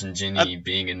can't imagine Ginny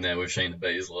being in there with Shayna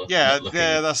Baszler. Yeah,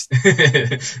 that's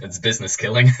it's business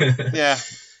killing. Yeah.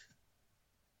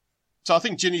 So I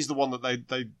think Ginny's the one that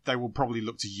they will probably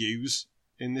look to use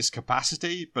in this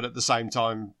capacity, but at the same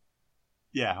time,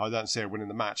 yeah, I don't see her winning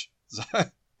the match. So,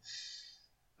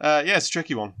 yeah, it's a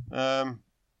tricky one. I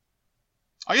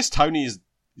guess Toni is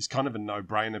kind of a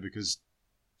no-brainer because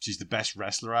she's the best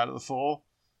wrestler out of the four.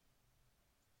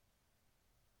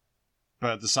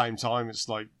 But at the same time, it's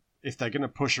like, if they're going to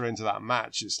push her into that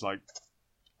match, it's like,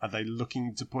 are they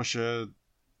looking to push her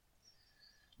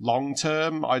long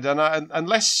term? I don't know.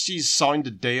 Unless she's signed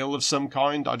a deal of some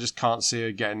kind, I just can't see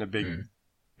her getting a big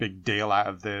deal out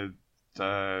of the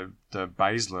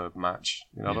Baszler match.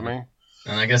 You know what I mean?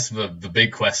 And I guess the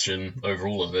big question over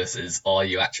all of this is, are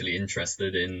you actually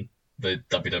interested in the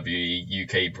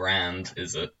WWE UK brand?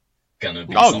 Is it going to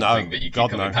be something that you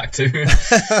keep coming back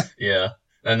to? Yeah.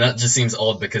 And that just seems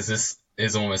odd because this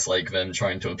is almost like them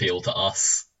trying to appeal to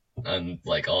us and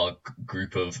like our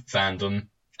group of fandom,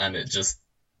 and it just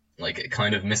like it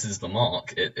kind of misses the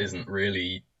mark. It isn't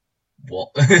really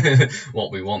what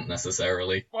we want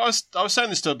necessarily. Well, I was saying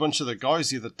this to a bunch of the guys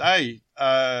the other day.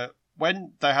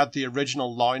 When they had the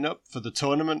original lineup for the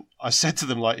tournament, I said to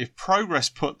them, like, if Progress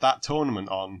put that tournament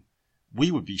on,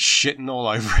 we would be shitting all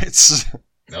over it.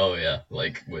 Oh yeah,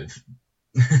 like with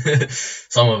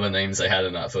some of the names they had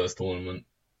in that first tournament,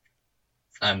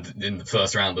 and in the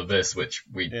first round of this, which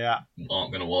we aren't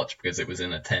going to watch because it was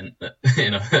in a tent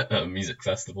in a music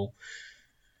festival.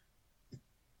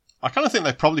 I kind of think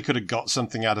they probably could have got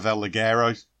something out of El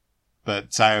Ligero,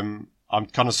 but I'm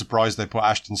kind of surprised they put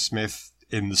Ashton Smith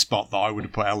in the spot that I would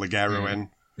have put El Ligero in.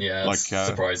 Yeah, it's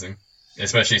surprising,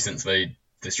 especially since they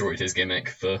destroyed his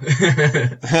gimmick to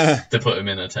put him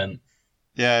in a tent.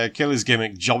 Yeah, kill his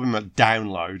gimmick, job him at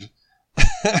Download,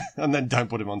 and then don't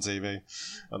put him on TV.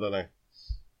 I don't know.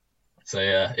 So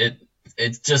yeah,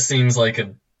 it just seems like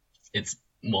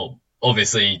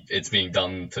obviously it's being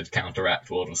done to counteract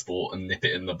World of Sport and nip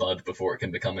it in the bud before it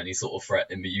can become any sort of threat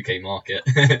in the UK market,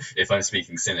 if I'm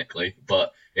speaking cynically.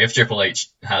 But if Triple H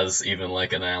has even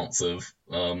like an ounce of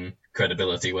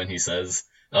credibility when he says,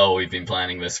 oh, we've been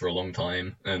planning this for a long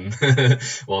time and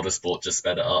World of Sport just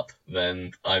sped it up,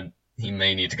 then he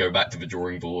may need to go back to the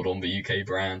drawing board on the UK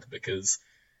brand, because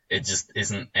it just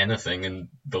isn't anything, and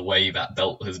the way that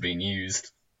belt has been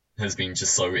used has been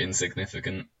just so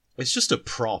insignificant. It's just a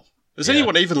prop. Does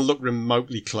anyone even look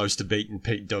remotely close to beating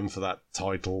Pete Dunne for that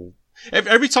title?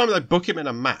 Every time they book him in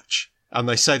a match and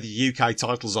they say the UK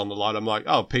title's on the line, I'm like,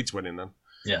 oh, Pete's winning then.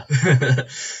 Yeah.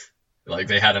 Like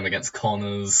they had him against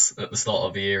Connors at the start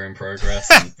of the year in Progress,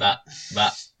 and that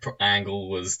angle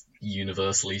was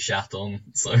universally shat on.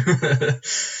 So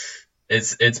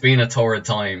it's been a torrid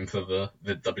time for the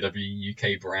WWE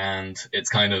UK brand. It's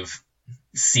kind of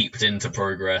seeped into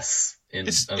Progress in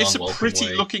an unwelcome way. It's a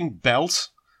pretty looking belt.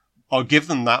 I'll give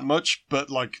them that much, but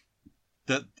like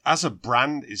that as a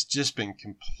brand, it's just been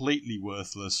completely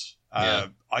worthless. I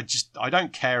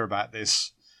don't care about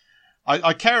this.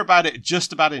 I care about it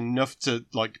just about enough to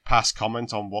like pass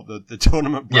comment on what the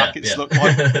tournament brackets look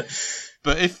like.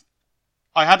 But if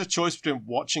I had a choice between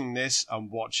watching this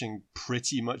and watching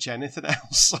pretty much anything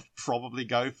else, I'd probably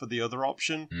go for the other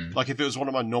option. Like if it was one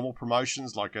of my normal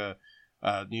promotions, like a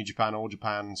New Japan, All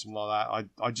Japan, something like that,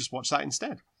 I'd just watch that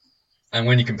instead. And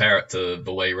when you compare it to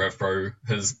the way Rev Pro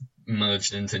has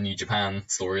merged into New Japan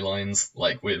storylines,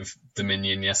 like with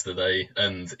Dominion yesterday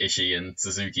and Ishii and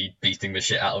Suzuki beating the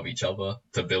shit out of each other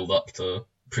to build up to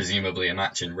presumably a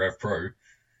match in Rev Pro,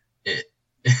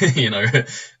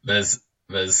 there's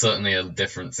certainly a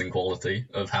difference in quality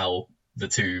of how the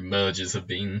two mergers have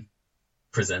been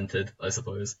presented, I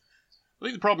suppose. I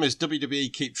think the problem is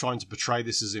WWE keep trying to portray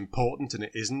this as important, and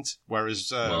it isn't.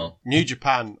 Whereas New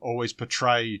Japan always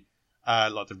portray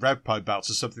like the Rev Pro belts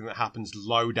as something that happens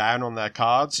low down on their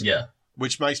cards. Yeah.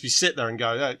 Which makes me sit there and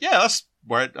go, yeah, that's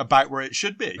about where it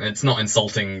should be. It's not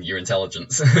insulting your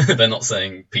intelligence. They're not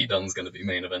saying Pete Dunne's going to be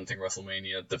main eventing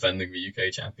WrestleMania, defending the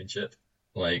UK Championship.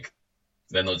 Like,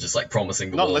 they're not just like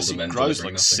promising the not world and then grows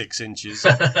delivering like nothing. 6 inches.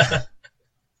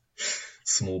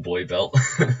 Small boy belt.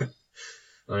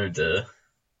 Oh dear.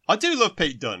 I do love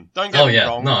Pete Dunne. Don't get me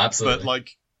wrong. No, absolutely. But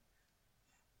like,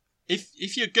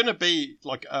 if you're gonna be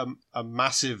like a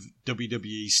massive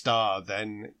WWE star,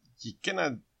 then you're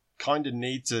gonna kind of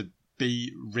need to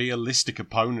be realistic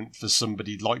opponent for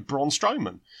somebody like Braun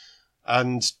Strowman.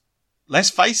 And let's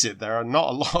face it, there are not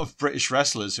a lot of British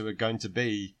wrestlers who are going to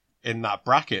be in that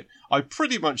bracket. I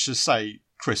pretty much just say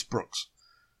Chris Brooks.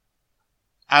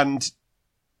 And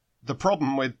the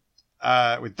problem with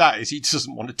that is he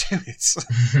doesn't want to do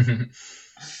it.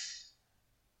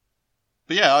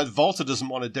 But yeah, Volta doesn't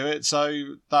want to do it,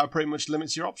 so that pretty much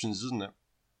limits your options, doesn't it?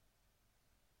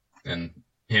 And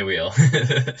here we are.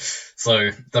 So,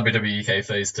 WWE UK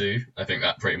Phase 2, I think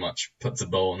that pretty much puts a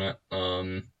bow on it.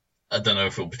 I don't know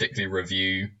if we'll particularly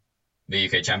review the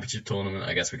UK Championship Tournament.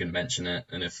 I guess we can mention it,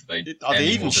 and if are they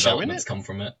even more developments showing it? Come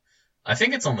from it. I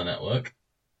think it's on the network.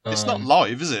 It's not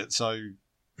live, is it? So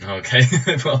okay,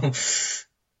 well,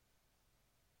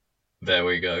 there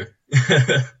we go.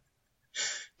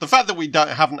 The fact that we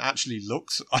haven't actually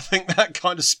looked, I think that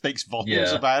kind of speaks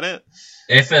volumes about it.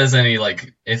 If there's any,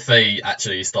 if they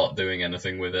actually start doing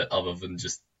anything with it other than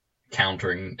just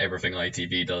countering everything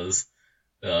ITV does,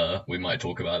 we might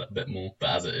talk about it a bit more. But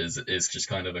as it is, it's just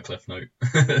kind of a cliff note.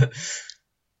 Yeah,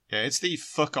 it's the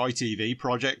Fuck ITV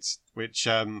project, which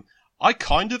I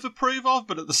kind of approve of,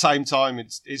 but at the same time,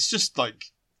 it's just like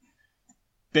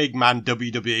big man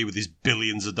WWE with his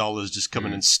billions of dollars just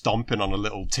coming and stomping on a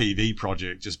little TV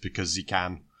project just because he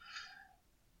can.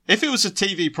 If it was a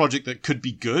TV project that could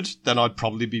be good, then I'd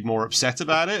probably be more upset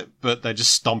about it, but they're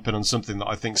just stomping on something that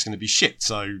I think is going to be shit,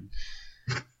 so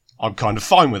I'm kind of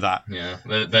fine with that. Yeah,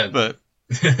 but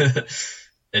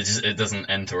it doesn't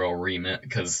enter our remit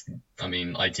because, I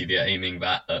mean, ITV are aiming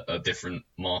that at a different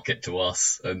market to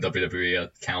us, and WWE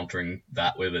are countering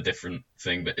that with a different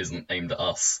thing that isn't aimed at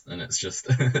us, and it's just...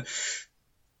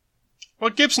 Well,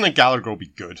 Gibson and Gallagher will be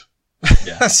good.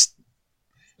 Yeah. Just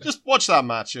watch that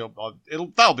match.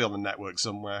 That'll be on the network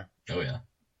somewhere. Oh, yeah.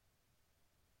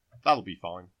 That'll be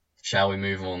fine. Shall we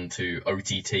move on to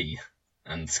OTT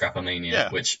and Scrapomania, Yeah.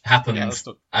 which happened,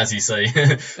 as you say,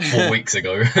 4 weeks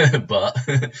ago, but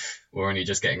we're only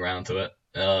just getting around to it,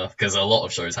 because a lot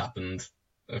of shows happened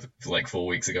like 4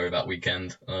 weeks ago that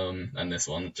weekend, and this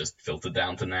one just filtered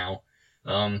down to now.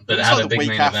 But it had a big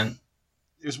main event.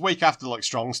 It was a week after like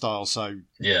Strong Style, so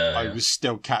I was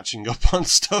still catching up on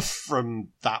stuff from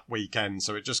that weekend,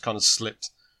 so it just kind of slipped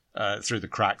through the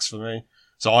cracks for me.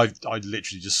 So I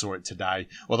literally just saw it today.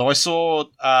 Although I saw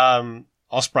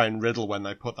Ospreay and Riddle when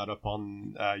they put that up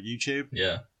on YouTube.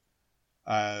 Yeah.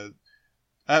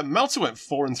 Meltzer went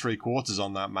 4 3/4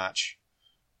 on that match,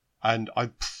 and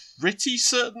I'm pretty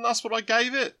certain that's what I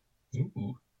gave it.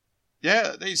 Ooh.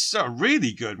 Yeah, it's a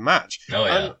really good match. Oh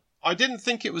yeah. And I didn't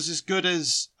think it was as good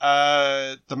as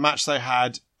the match they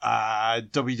had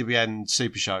WWN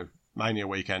Super Show Mania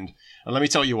weekend, and let me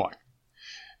tell you why.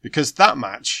 Because that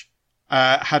match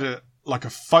had a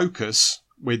focus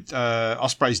with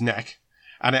Ospreay's neck,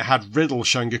 and it had Riddle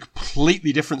showing a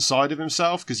completely different side of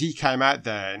himself, because he came out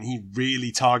there and he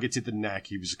really targeted the neck.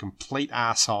 He was a complete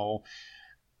asshole,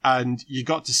 and you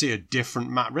got to see a different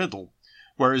Matt Riddle.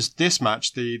 Whereas this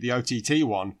match, the OTT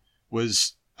one,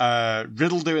 was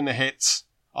Riddle doing the hits,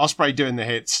 Ospreay doing the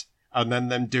hits, and then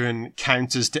them doing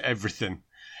counters to everything.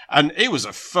 And it was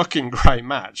a fucking great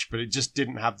match, but it just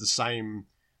didn't have the same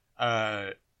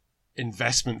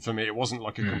investment for me. It wasn't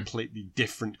like a completely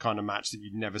different kind of match that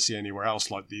you'd never see anywhere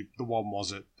else, like the one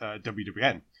was at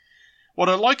WWN. What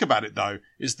I like about it, though,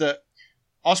 is that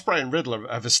Ospreay and Riddle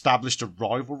have established a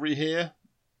rivalry here.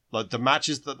 Like the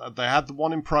matches that they had, the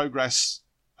one in Progress,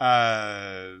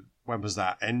 when was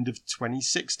that? End of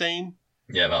 2016?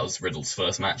 Yeah, that was Riddle's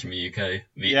first match in the UK.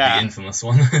 The infamous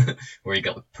one, where he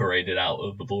got paraded out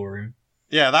of the ballroom.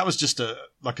 Yeah, that was just a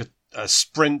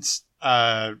sprint.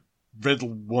 Riddle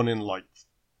won in like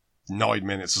 9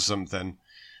 minutes or something.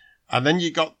 And then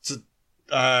you got to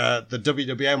the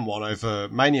WWN one over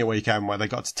Mania weekend, where they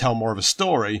got to tell more of a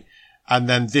story. And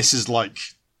then this is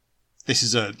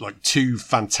two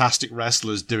fantastic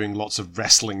wrestlers doing lots of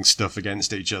wrestling stuff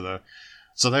against each other.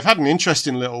 So they've had an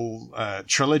interesting little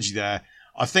trilogy there.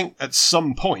 I think at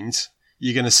some point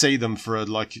you're going to see them for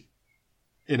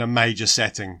in a major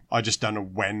setting. I just don't know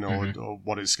when or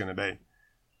what it's going to be.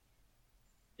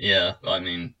 Yeah, I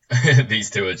mean, these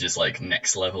two are just like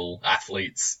next level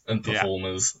athletes and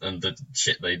performers, and the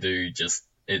shit they do just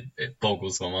it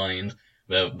boggles my mind.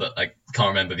 I can't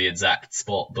remember the exact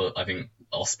spot, but I think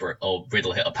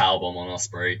Riddle hit a powerbomb on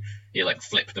Ospreay. He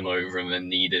flipped him over and then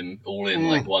kneed him all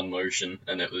in one motion,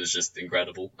 and it was just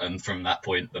incredible. And from that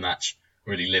point, the match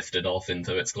really lifted off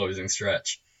into its closing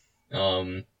stretch.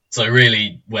 So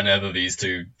really, whenever these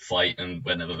two fight and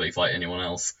whenever they fight anyone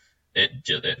else,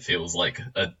 it feels like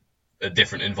a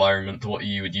different environment to what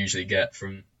you would usually get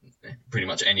from pretty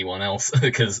much anyone else,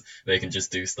 because they can just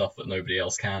do stuff that nobody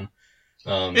else can.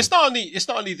 It's not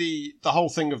only the whole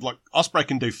thing of Ospreay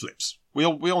can do flips. We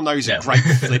all know he's a great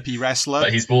flippy wrestler.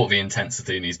 But he's brought the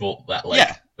intensity and he's brought that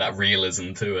that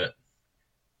realism to it.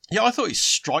 Yeah, I thought his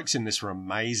strikes in this were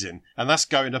amazing, and that's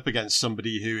going up against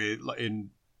somebody who in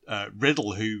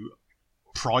Riddle, who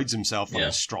prides himself on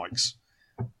his strikes.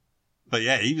 But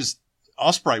yeah,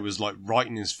 Ospreay was right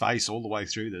in his face all the way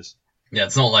through this. Yeah,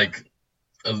 it's not like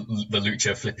the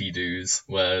Lucha flippy dudes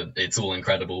where it's all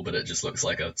incredible, but it just looks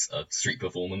like a street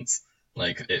performance.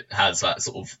 It has that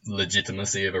sort of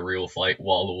legitimacy of a real fight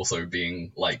while also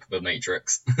being like the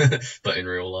Matrix, but in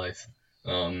real life.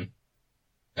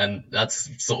 And that's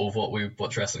sort of what we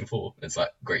watch wrestling for. It's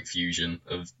that great fusion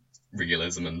of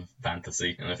realism and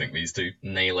fantasy, and I think these two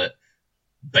nail it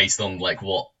based on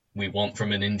what we want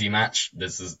from an indie match.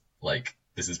 This is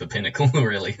the pinnacle,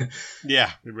 really.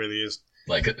 Yeah, it really is.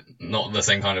 Not the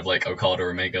same kind of Okada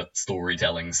Omega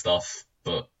storytelling stuff,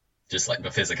 but just the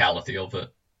physicality of it.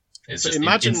 It's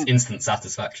just instant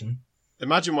satisfaction.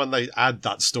 Imagine when they add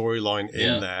that storyline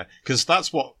in there, because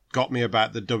that's what got me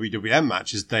about the WWN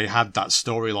match, is they had that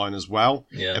storyline as well.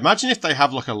 Yeah. Imagine if they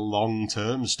have a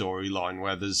long-term storyline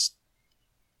where there's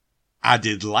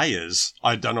added layers.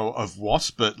 I don't know of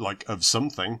what, but of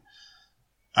something.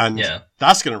 And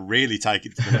that's going to really take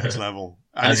it to the next level.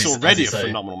 And it's already a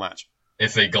phenomenal match.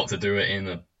 If they got to do it in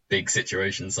a big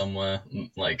situation somewhere,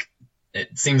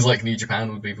 it seems like New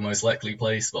Japan would be the most likely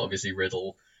place, but obviously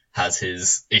Riddle has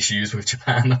his issues with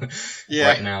Japan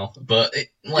right now. But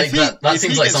that if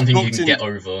seems he like gets something you booked can in- get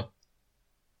over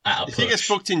at a If push. he gets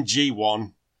booked in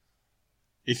G1,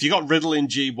 if you got Riddle in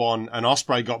G1 and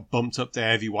Ospreay got bumped up to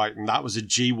heavyweight and that was a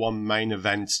G1 main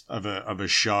event of a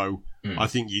show, I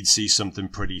think you'd see something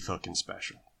pretty fucking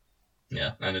special.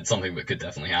 Yeah, and it's something that could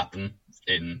definitely happen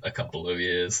in a couple of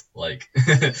years. Like,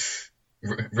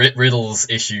 Riddle's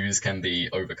issues can be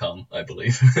overcome, I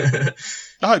believe.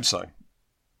 I hope so.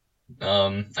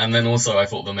 And then also I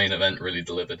thought the main event really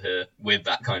delivered here with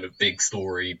that kind of big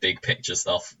story, big picture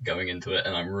stuff going into it,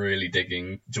 and I'm really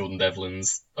digging Jordan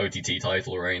Devlin's OTT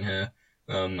title reign here.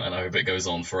 And I hope it goes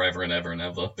on forever and ever and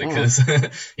ever, because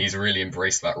he's really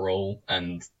embraced that role,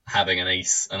 and having an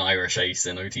Irish ace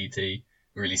in OTT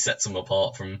really sets him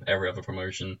apart from every other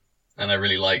promotion. And I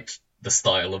really liked the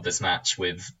style of this match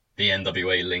with the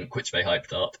NWA link, which they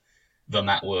hyped up, the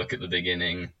mat work at the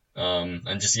beginning,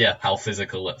 and just, how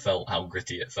physical it felt, how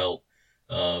gritty it felt.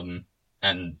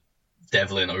 And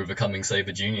Devlin overcoming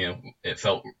Sabre Jr., it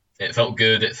felt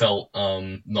good. It felt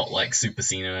not like Super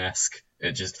Cena-esque.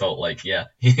 It just felt like,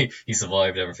 he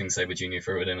survived everything Sabre Jr.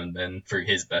 threw at him, and then threw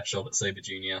his best shot at Sabre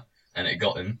Jr., and it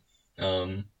got him.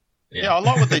 I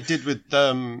like what they did with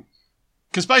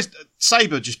because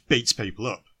Sabre just beats people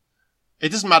up.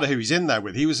 It doesn't matter who he's in there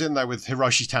with. He was in there with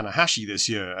Hiroshi Tanahashi this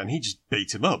year, and he just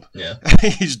beat him up. Yeah, he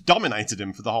just dominated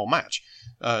him for the whole match.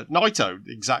 Naito,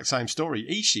 exact same story.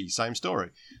 Ishii, same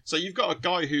story. So you've got a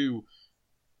guy who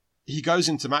he goes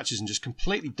into matches and just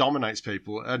completely dominates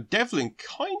people. Devlin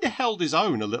kind of held his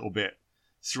own a little bit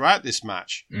throughout this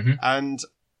match, and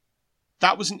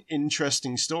that was an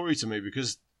interesting story to me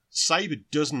because Sabre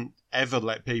doesn't ever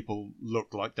let people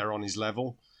look like they're on his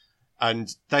level.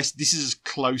 And this is as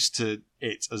close to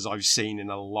it as I've seen in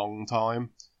a long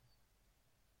time.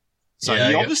 So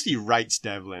he obviously rates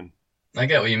Devlin. I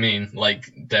get what you mean.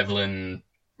 Like, Devlin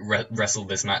wrestled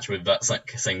this match with that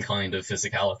same kind of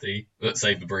physicality that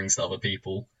Sabre brings to other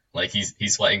people. Like,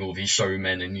 he's fighting all these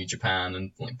showmen in New Japan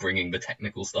and like bringing the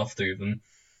technical stuff to them.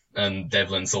 And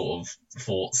Devlin sort of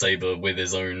fought Sabre with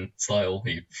his own style.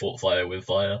 He fought fire with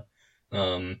fire.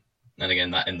 And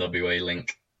again, that NWA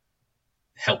link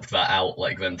helped that out,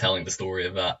 like them telling the story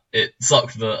of that. It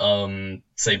sucked that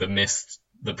Sabre missed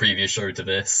the previous show to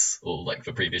this, or like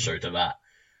the previous show to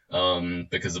that,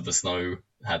 because of the snow,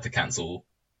 had to cancel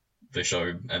the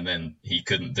show, and then he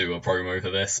couldn't do a promo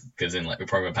for this, because in like the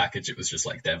promo package it was just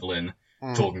like Devlin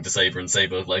talking to Sabre, and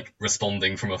Sabre like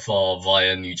responding from afar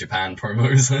via New Japan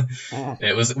promos.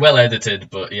 It was well edited,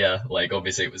 but like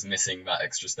obviously it was missing that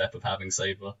extra step of having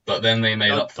Sabre. But then they made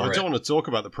up for it. I don't want to talk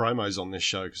about the promos on this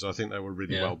show because I think they were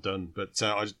really well done. But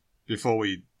before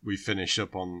we finish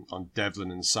up on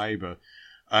Devlin and Sabre,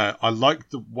 I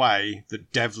liked the way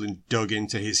that Devlin dug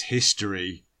into his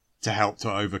history to help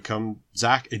to overcome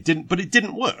Zack. It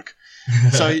didn't work.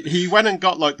 So he went and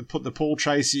got like the Paul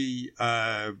Tracy,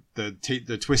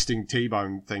 the twisting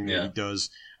T-bone thing that he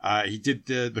does. He did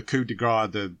the coup de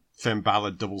grace, the Femme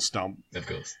Balor double stomp. Of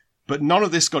course. But none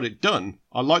of this got it done.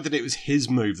 I liked that it was his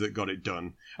move that got it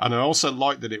done. And I also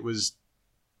liked that it was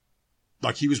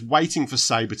like he was waiting for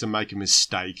Sabre to make a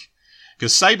mistake.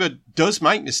 Because Sabre does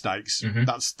make mistakes.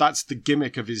 That's the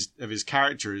gimmick of his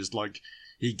character, is like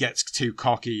he gets too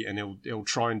cocky and he'll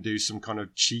try and do some kind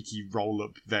of cheeky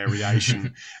roll-up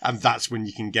variation, and that's when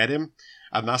you can get him.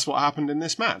 And that's what happened in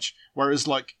this match. Whereas,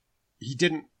 like,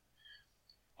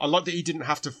 I like that he didn't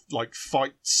have to, like,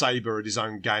 fight Sabre at his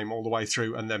own game all the way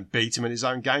through and then beat him in his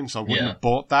own game, so I wouldn't have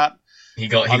bought that. He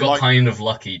got kind of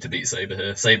lucky to beat Sabre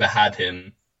here. Sabre had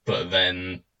him, but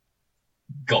then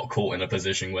got caught in a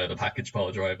position where the package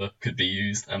power driver could be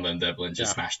used, and then Devlin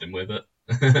just smashed him with it.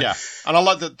 Yeah, and I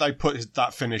like that they put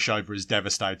that finish over as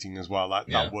devastating as well.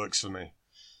 That works for me.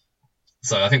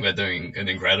 So I think they're doing an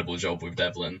incredible job with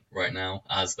Devlin right now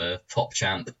as their top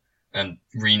champ, and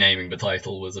renaming the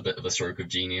title was a bit of a stroke of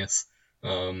genius,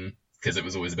 because it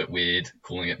was always a bit weird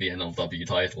calling it the NLW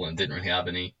title and didn't really have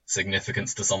any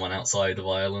significance to someone outside of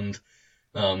Ireland,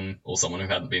 or someone who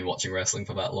hadn't been watching wrestling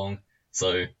for that long.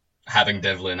 So having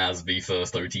Devlin as the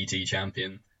first OTT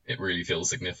champion, it really feels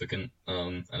significant,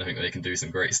 and I think they can do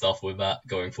some great stuff with that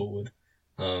going forward,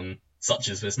 such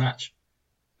as this match.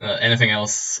 Anything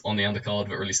else on the undercard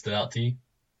that really stood out to you?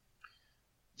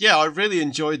 Yeah, I really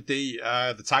enjoyed the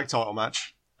tag title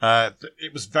match.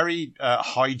 It was very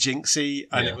hijinksy,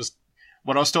 and it was,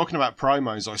 when I was talking about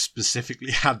promos, I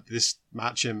specifically had this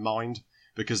match in mind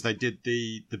because they did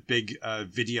the big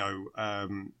video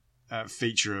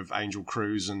feature of Angel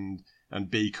Cruz and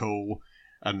Be Cool,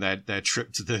 and their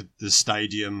trip to the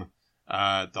stadium,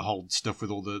 the whole stuff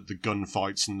with all the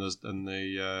gunfights and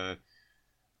the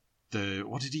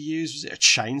what did he use? Was it a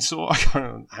chainsaw? I can't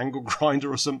remember, angle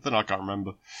grinder or something? I can't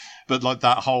remember. But like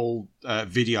that whole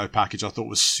video package I thought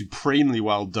was supremely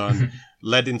well done,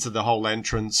 led into the whole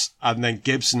entrance, and then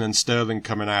Gibson and Sterling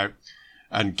coming out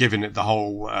and giving it the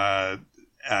whole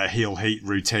heel heat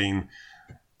routine.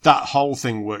 That whole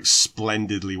thing worked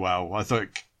splendidly well. I thought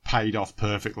it paid off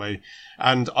perfectly.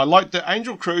 And I like that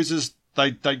Angel Cruisers,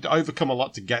 they overcome a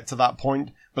lot to get to that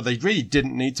point, but they really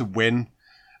didn't need to win.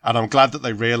 And I'm glad that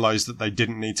they realised that they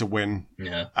didn't need to win.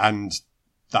 Yeah. And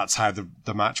that's how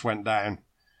the match went down.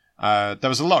 There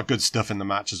was a lot of good stuff in the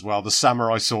match as well. The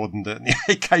samurai sword and the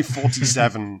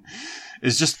AK-47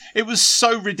 is just, it was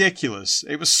so ridiculous.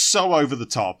 It was so over the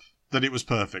top that it was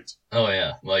perfect. Oh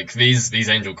yeah, like these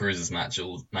Angel Cruisers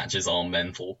matches are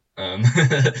mental.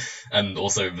 And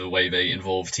also the way they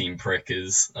involve Team Prick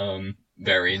is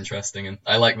very interesting. And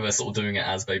I like that they're sort of doing it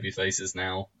as baby faces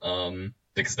now.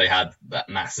 Because they had that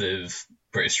massive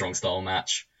British Strong Style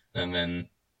match, and then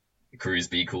Cruz,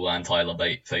 Be Cool, and Tyler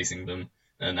Bate facing them,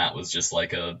 and that was just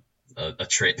like a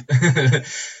trip.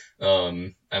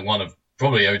 And one of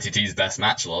probably OTT's best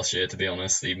match last year, to be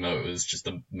honest, even though it was just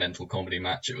a mental comedy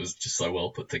match, it was just so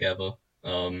well put together.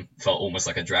 Felt almost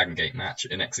like a Dragon Gate match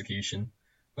in execution.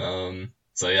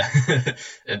 So yeah,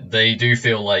 they do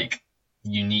feel like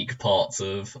unique parts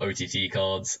of OTT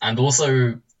cards, and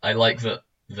also I like that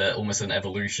they're almost an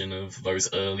evolution of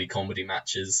those early comedy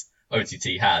matches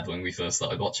OTT had when we first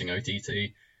started watching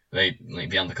OTT. The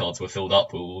undercards were filled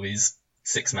up with all these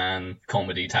 6-man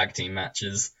comedy tag team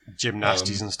matches.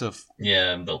 Gymnasties and stuff.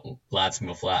 Yeah, and the lads from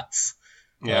the flats.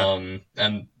 Yeah.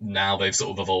 And now they've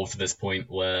sort of evolved to this point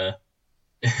where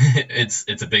it's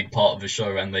a big part of the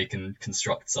show, and they can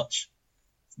construct such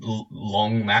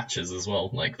long matches as well.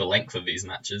 Like the length of these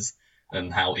matches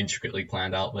and how intricately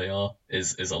planned out they are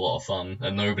is a lot of fun,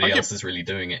 and nobody else is really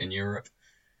doing it in Europe.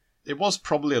 It was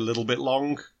probably a little bit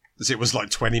long, because it was like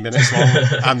 20 minutes long,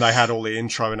 and they had all the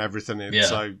intro and everything in. Yeah.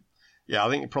 So, yeah, I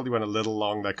think it probably went a little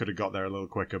long. They could have got there a little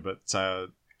quicker, but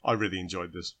I really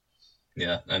enjoyed this.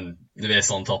 Yeah, and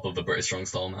this on top of the British Strong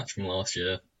Style match from last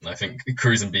year. I think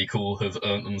Cruz and Be Cool have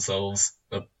earned themselves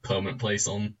a permanent place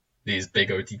on these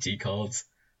big OTT cards.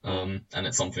 And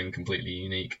it's something completely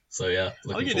unique. So yeah,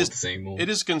 looking forward to seeing more. It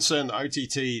is a concern that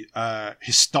OTT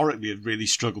historically had really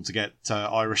struggled to get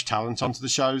Irish talent onto the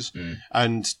shows.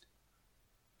 And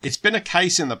it's been a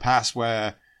case in the past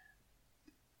where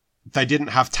they didn't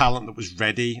have talent that was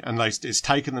ready, and it's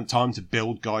taken them time to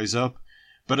build guys up.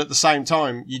 But at the same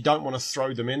time, you don't want to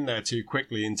throw them in there too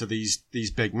quickly into these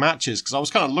big matches. Because I was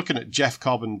kind of looking at Jeff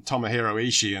Cobb and Tomohiro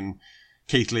Ishii and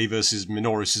Keith Lee versus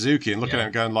Minoru Suzuki and looking at it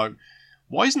and going like,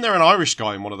 why isn't there an Irish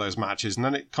guy in one of those matches? And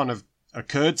then it kind of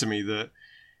occurred to me that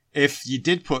if you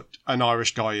did put an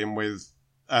Irish guy in with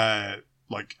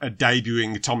like a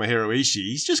debuting Tomohiro Ishii,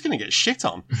 he's just going to get shit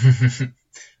on.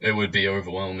 It would be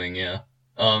overwhelming, yeah.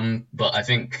 But I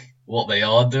think what they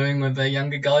are doing with their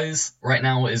younger guys right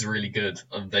now is really good.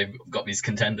 They've got these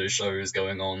contender shows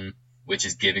going on, which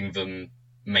is giving them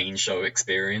main show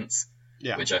experience,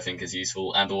 which I think is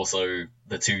useful. And also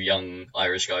the two young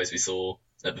Irish guys we saw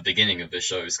at the beginning of this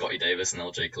show, Scotty Davis and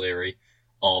LJ Cleary,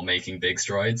 are making big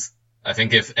strides. I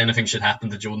think if anything should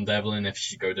happen to Jordan Devlin, if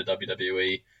she should go to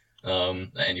WWE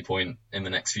at any point in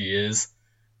the next few years,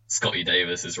 Scotty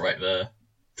Davis is right there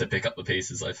to pick up the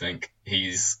pieces. I think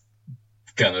he's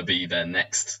gonna be their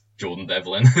next Jordan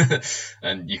Devlin,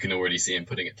 and you can already see him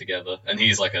putting it together. And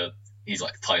he's like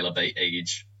Tyler Bate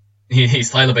age.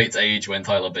 He's Tyler Bate's age when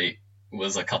Tyler Bate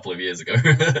was a couple of years ago.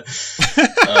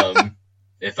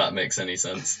 If that makes any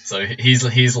sense. So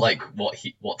he's like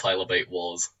what Tyler Bate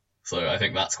was. So I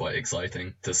think that's quite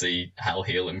exciting to see how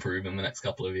he'll improve in the next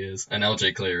couple of years. And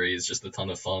LJ Cleary is just a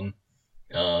ton of fun.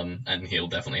 And he'll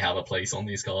definitely have a place on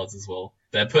these cards as well.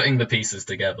 They're putting the pieces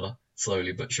together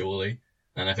slowly but surely.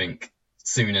 And I think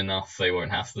soon enough they won't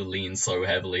have to lean so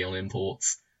heavily on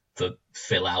imports to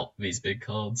fill out these big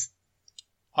cards.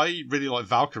 I really like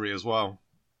Valkyrie as well.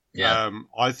 Yeah.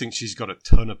 I think she's got a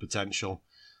ton of potential.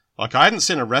 Like, I hadn't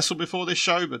seen her wrestle before this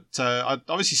show, but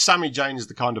obviously Sami Zayn is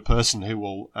the kind of person who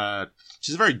will...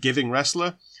 she's a very giving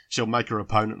wrestler. She'll make her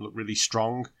opponent look really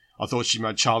strong. I thought she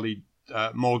made Charlie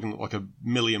Morgan look like $1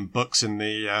 million in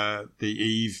the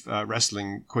Eve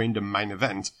Wrestling Queendom main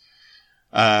event.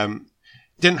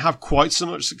 Didn't have quite so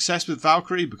much success with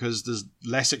Valkyrie because there's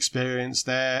less experience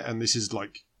there, and this is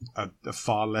like a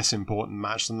far less important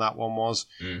match than that one was.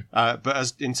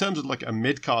 But in terms of like a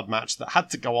mid-card match that had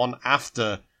to go on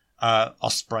after...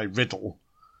 Ospreay Riddle,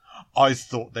 I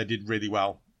thought they did really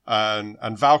well.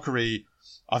 And Valkyrie,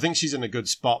 I think she's in a good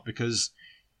spot because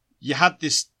you had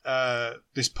this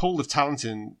pool of talent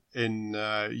in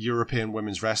European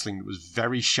women's wrestling that was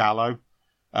very shallow.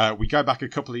 We go back a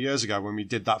couple of years ago when we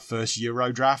did that first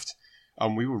Euro draft,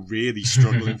 and we were really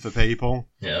struggling for people.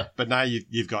 Yeah. But now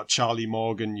you've got Charlie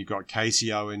Morgan, you've got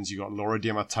Casey Owens, you've got Laura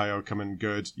Di Matteo coming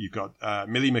good, you've got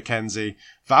Millie McKenzie.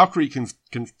 Valkyrie can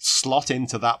slot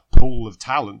into that pool of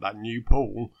talent, that new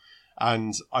pool,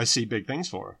 and I see big things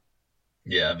for her.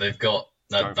 Yeah, they've got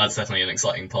that's definitely an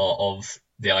exciting part of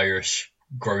the Irish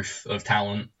growth of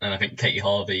talent, and I think Katie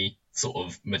Harvey sort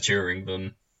of maturing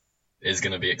them is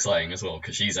going to be exciting as well,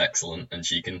 because she's excellent and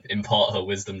she can impart her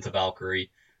wisdom to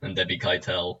Valkyrie and Debbie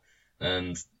Keitel,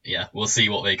 and yeah, we'll see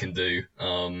what they can do.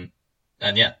 And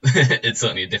yeah, it's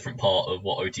certainly a different part of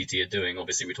what OTT are doing.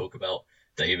 Obviously, we talk about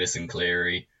Davis and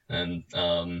Cleary and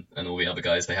all the other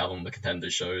guys they have on the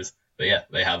Contenders shows, but yeah,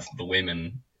 they have the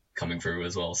women coming through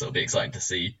as well, so it'll be exciting to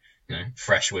see, you know,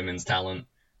 fresh women's talent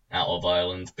out of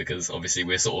Ireland, because obviously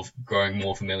we're sort of growing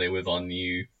more familiar with our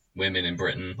new women in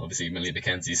Britain. Obviously, Millie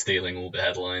McKenzie stealing all the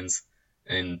headlines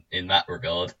in that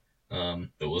regard. But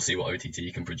we'll see what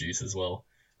OTT can produce as well.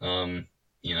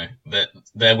 You know,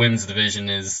 their women's division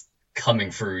is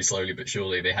coming through slowly but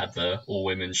surely. They had the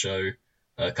all-women show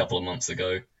a couple of months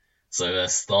ago, so they're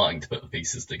starting to put the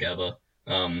pieces together.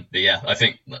 But yeah, I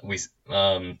think we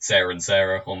Sarah and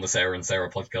Sarah on the Sarah and Sarah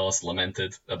podcast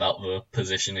lamented about the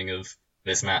positioning of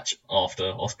this match after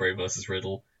Ospreay versus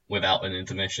Riddle without an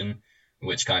intermission,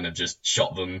 which kind of just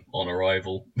shot them on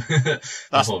arrival.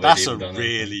 That's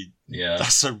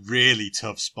a really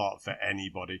tough spot for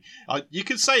anybody. You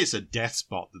could say it's a death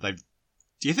spot that they've.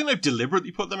 Do you think they've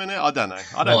deliberately put them in it? I don't know.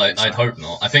 I'd hope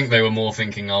not. I think they were more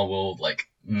thinking, we'll like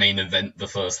main event the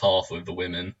first half with the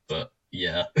women, but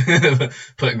yeah,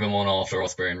 putting them on after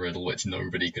Ospreay and Riddle, which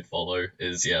nobody could follow,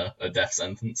 is a death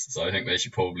sentence. So I think they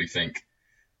should probably think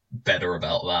better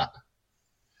about that.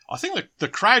 I think the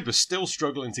crowd was still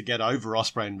struggling to get over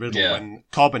Ospreay and Riddle when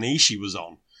Cobb and Ishii was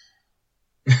on.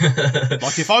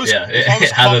 Like if I was,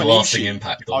 it had a lasting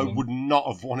impact on them. I would not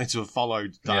have wanted to have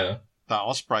followed that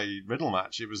Ospreay Riddle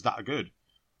match. It was that good.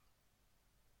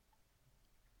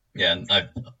 Yeah,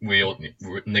 we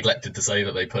neglected to say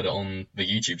that they put it on the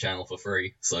YouTube channel for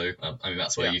free. So I mean,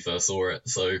 that's where you first saw it.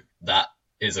 So that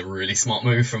is a really smart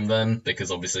move from them,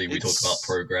 because obviously we talk about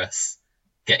Progress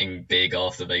getting big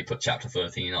after they put Chapter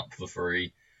 13 up for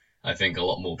free. I think a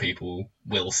lot more people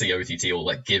will see OTT, or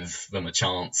like give them a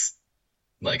chance.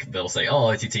 Like they'll say,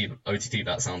 OTT,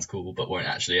 that sounds cool, but won't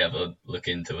actually ever look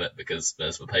into it because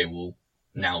there's the paywall.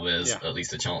 Now there's at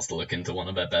least a chance to look into one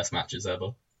of their best matches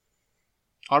ever.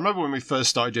 I remember when we first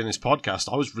started doing this podcast,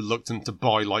 I was reluctant to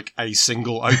buy like a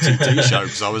single OTT show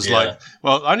because I was like,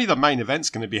 well, only the main event's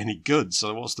going to be any good,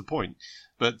 so what's the point?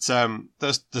 But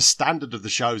the standard of the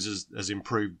shows has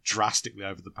improved drastically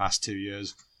over the past 2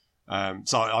 years.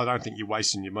 So I don't think you're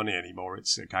wasting your money anymore.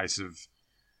 It's a case of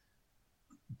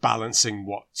balancing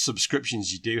what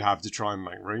subscriptions you do have to try and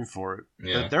make room for it.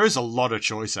 Yeah. There is a lot of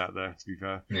choice out there, to be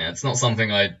fair. Yeah, it's not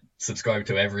something I subscribe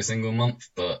to every single month,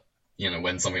 but you know,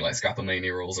 when something like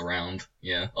Scrapomania rolls around,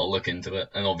 I'll look into it.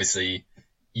 And obviously,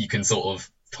 you can sort of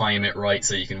time it right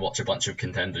so you can watch a bunch of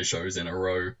Contender shows in a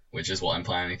row, which is what I'm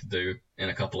planning to do in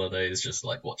a couple of days. Just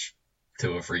like watch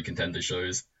 2 or 3 Contender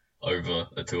shows over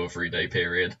a 2 or 3 day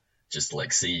period, just to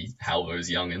like see how those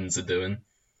youngins are doing.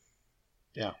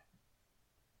 Yeah.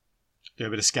 Do a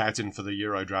bit of scouting for the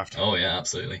Euro draft. Oh yeah,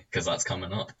 absolutely, because that's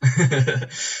coming up.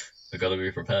 We've got to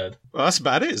be prepared. Well, that's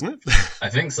about it, isn't it? I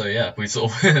think so, yeah.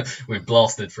 We've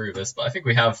blasted through this, but I think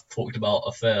we have talked about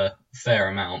a fair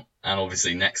amount. And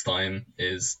obviously next time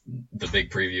is the big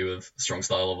preview of Strong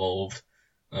Style Evolved,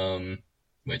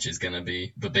 which is going to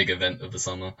be the big event of the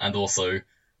summer. And also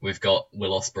we've got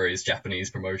Will Ospreay's Japanese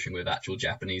promotion with actual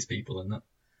Japanese people in it.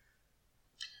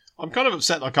 I'm kind of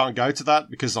upset I can't go to that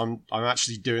because I'm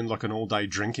actually doing like an all-day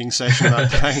drinking session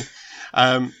that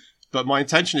day. But my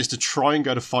intention is to try and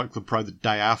go to Fight Club Pro the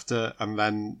day after, and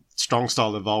then Strong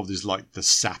Style Evolved is like the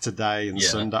Saturday and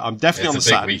Sunday. I'm definitely on the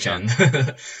Saturday. It's a big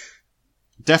weekend.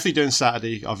 Definitely doing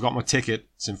Saturday. I've got my ticket.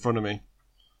 It's in front of me.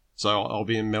 So I'll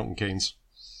be in Milton Keynes.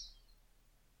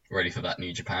 Ready for that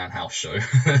New Japan house show.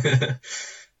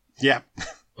 Yeah.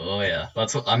 Oh yeah.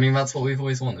 That's what we've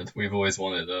always wanted. We've always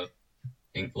wanted a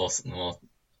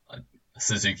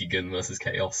Suzuki Gun versus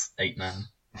Chaos 8-man.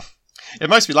 It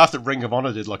makes me laugh that Ring of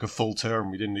Honor did like a full tour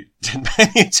and we didn't pay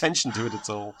any attention to it at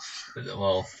all.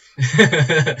 Well,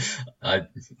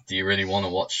 do you really want to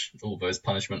watch all those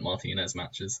Punishment Martinez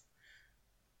matches?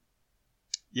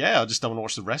 Yeah, I just don't want to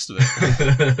watch the rest of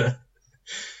it.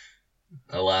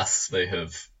 Alas, they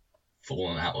have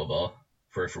fallen out of our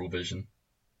peripheral vision.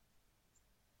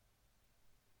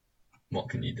 what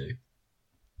can you do?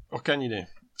 What can you do?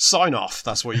 Sign off.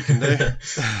 That's what you can do.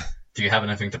 Do you have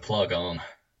anything to plug on?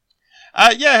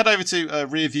 Yeah, head over to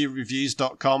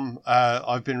rearviewreviews.com.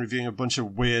 I've been reviewing a bunch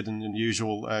of weird and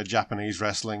unusual Japanese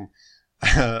wrestling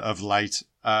of late.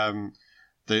 The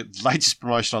latest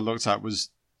promotion I looked at was,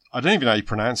 I don't even know how you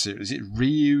pronounce it. Is it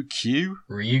Ryukyu?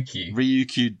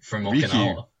 Ryukyu. From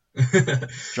Okinawa.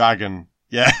 Dragon.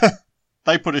 Yeah.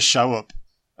 They put a show up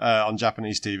on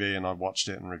Japanese TV and I watched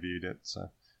it and reviewed it. So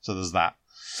there's that.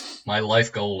 My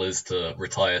life goal is to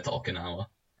retire to Okinawa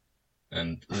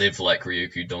and live like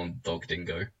Ryukyu Dog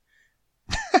Dingo.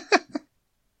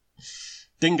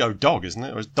 Dingo Dog, isn't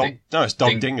it? Or it's dog, no, it's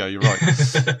Dog Dingo, you're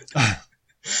right.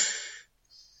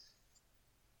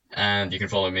 And you can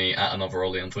follow me at Another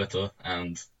Ollie on Twitter,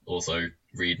 and also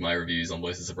read my reviews on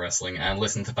Voices of Wrestling, and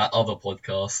listen to that other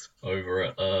podcast over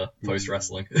at Post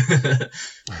Wrestling.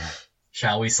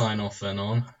 Shall we sign off then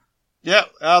on? Yeah,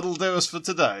 that'll do us for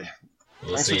today.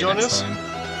 We'll Thanks see for you joining next us. time.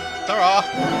 Ta-ra!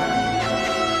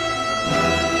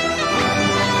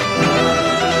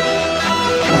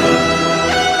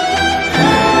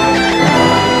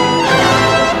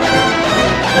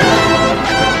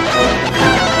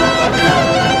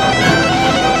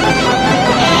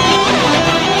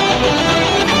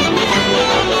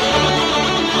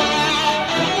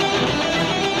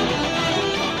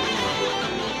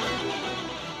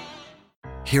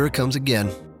 Here it comes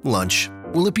again. Lunch.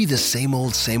 Will it be the same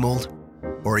old, same old?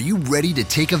 Or are you ready to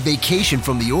take a vacation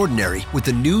from the ordinary with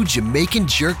the new Jamaican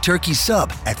Jerk Turkey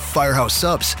Sub at Firehouse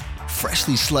Subs?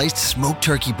 Freshly sliced smoked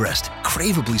turkey breast,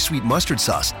 craveably sweet mustard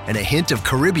sauce, and a hint of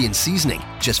Caribbean seasoning.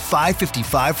 Just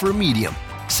 $5.55 for a medium.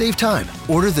 Save time.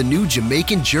 Order the new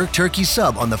Jamaican Jerk Turkey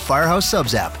Sub on the Firehouse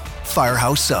Subs app.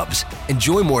 Firehouse Subs.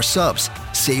 Enjoy more subs.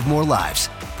 Save more lives.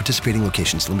 Participating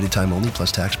locations. Limited time only,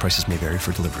 plus tax. Prices may vary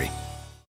for delivery.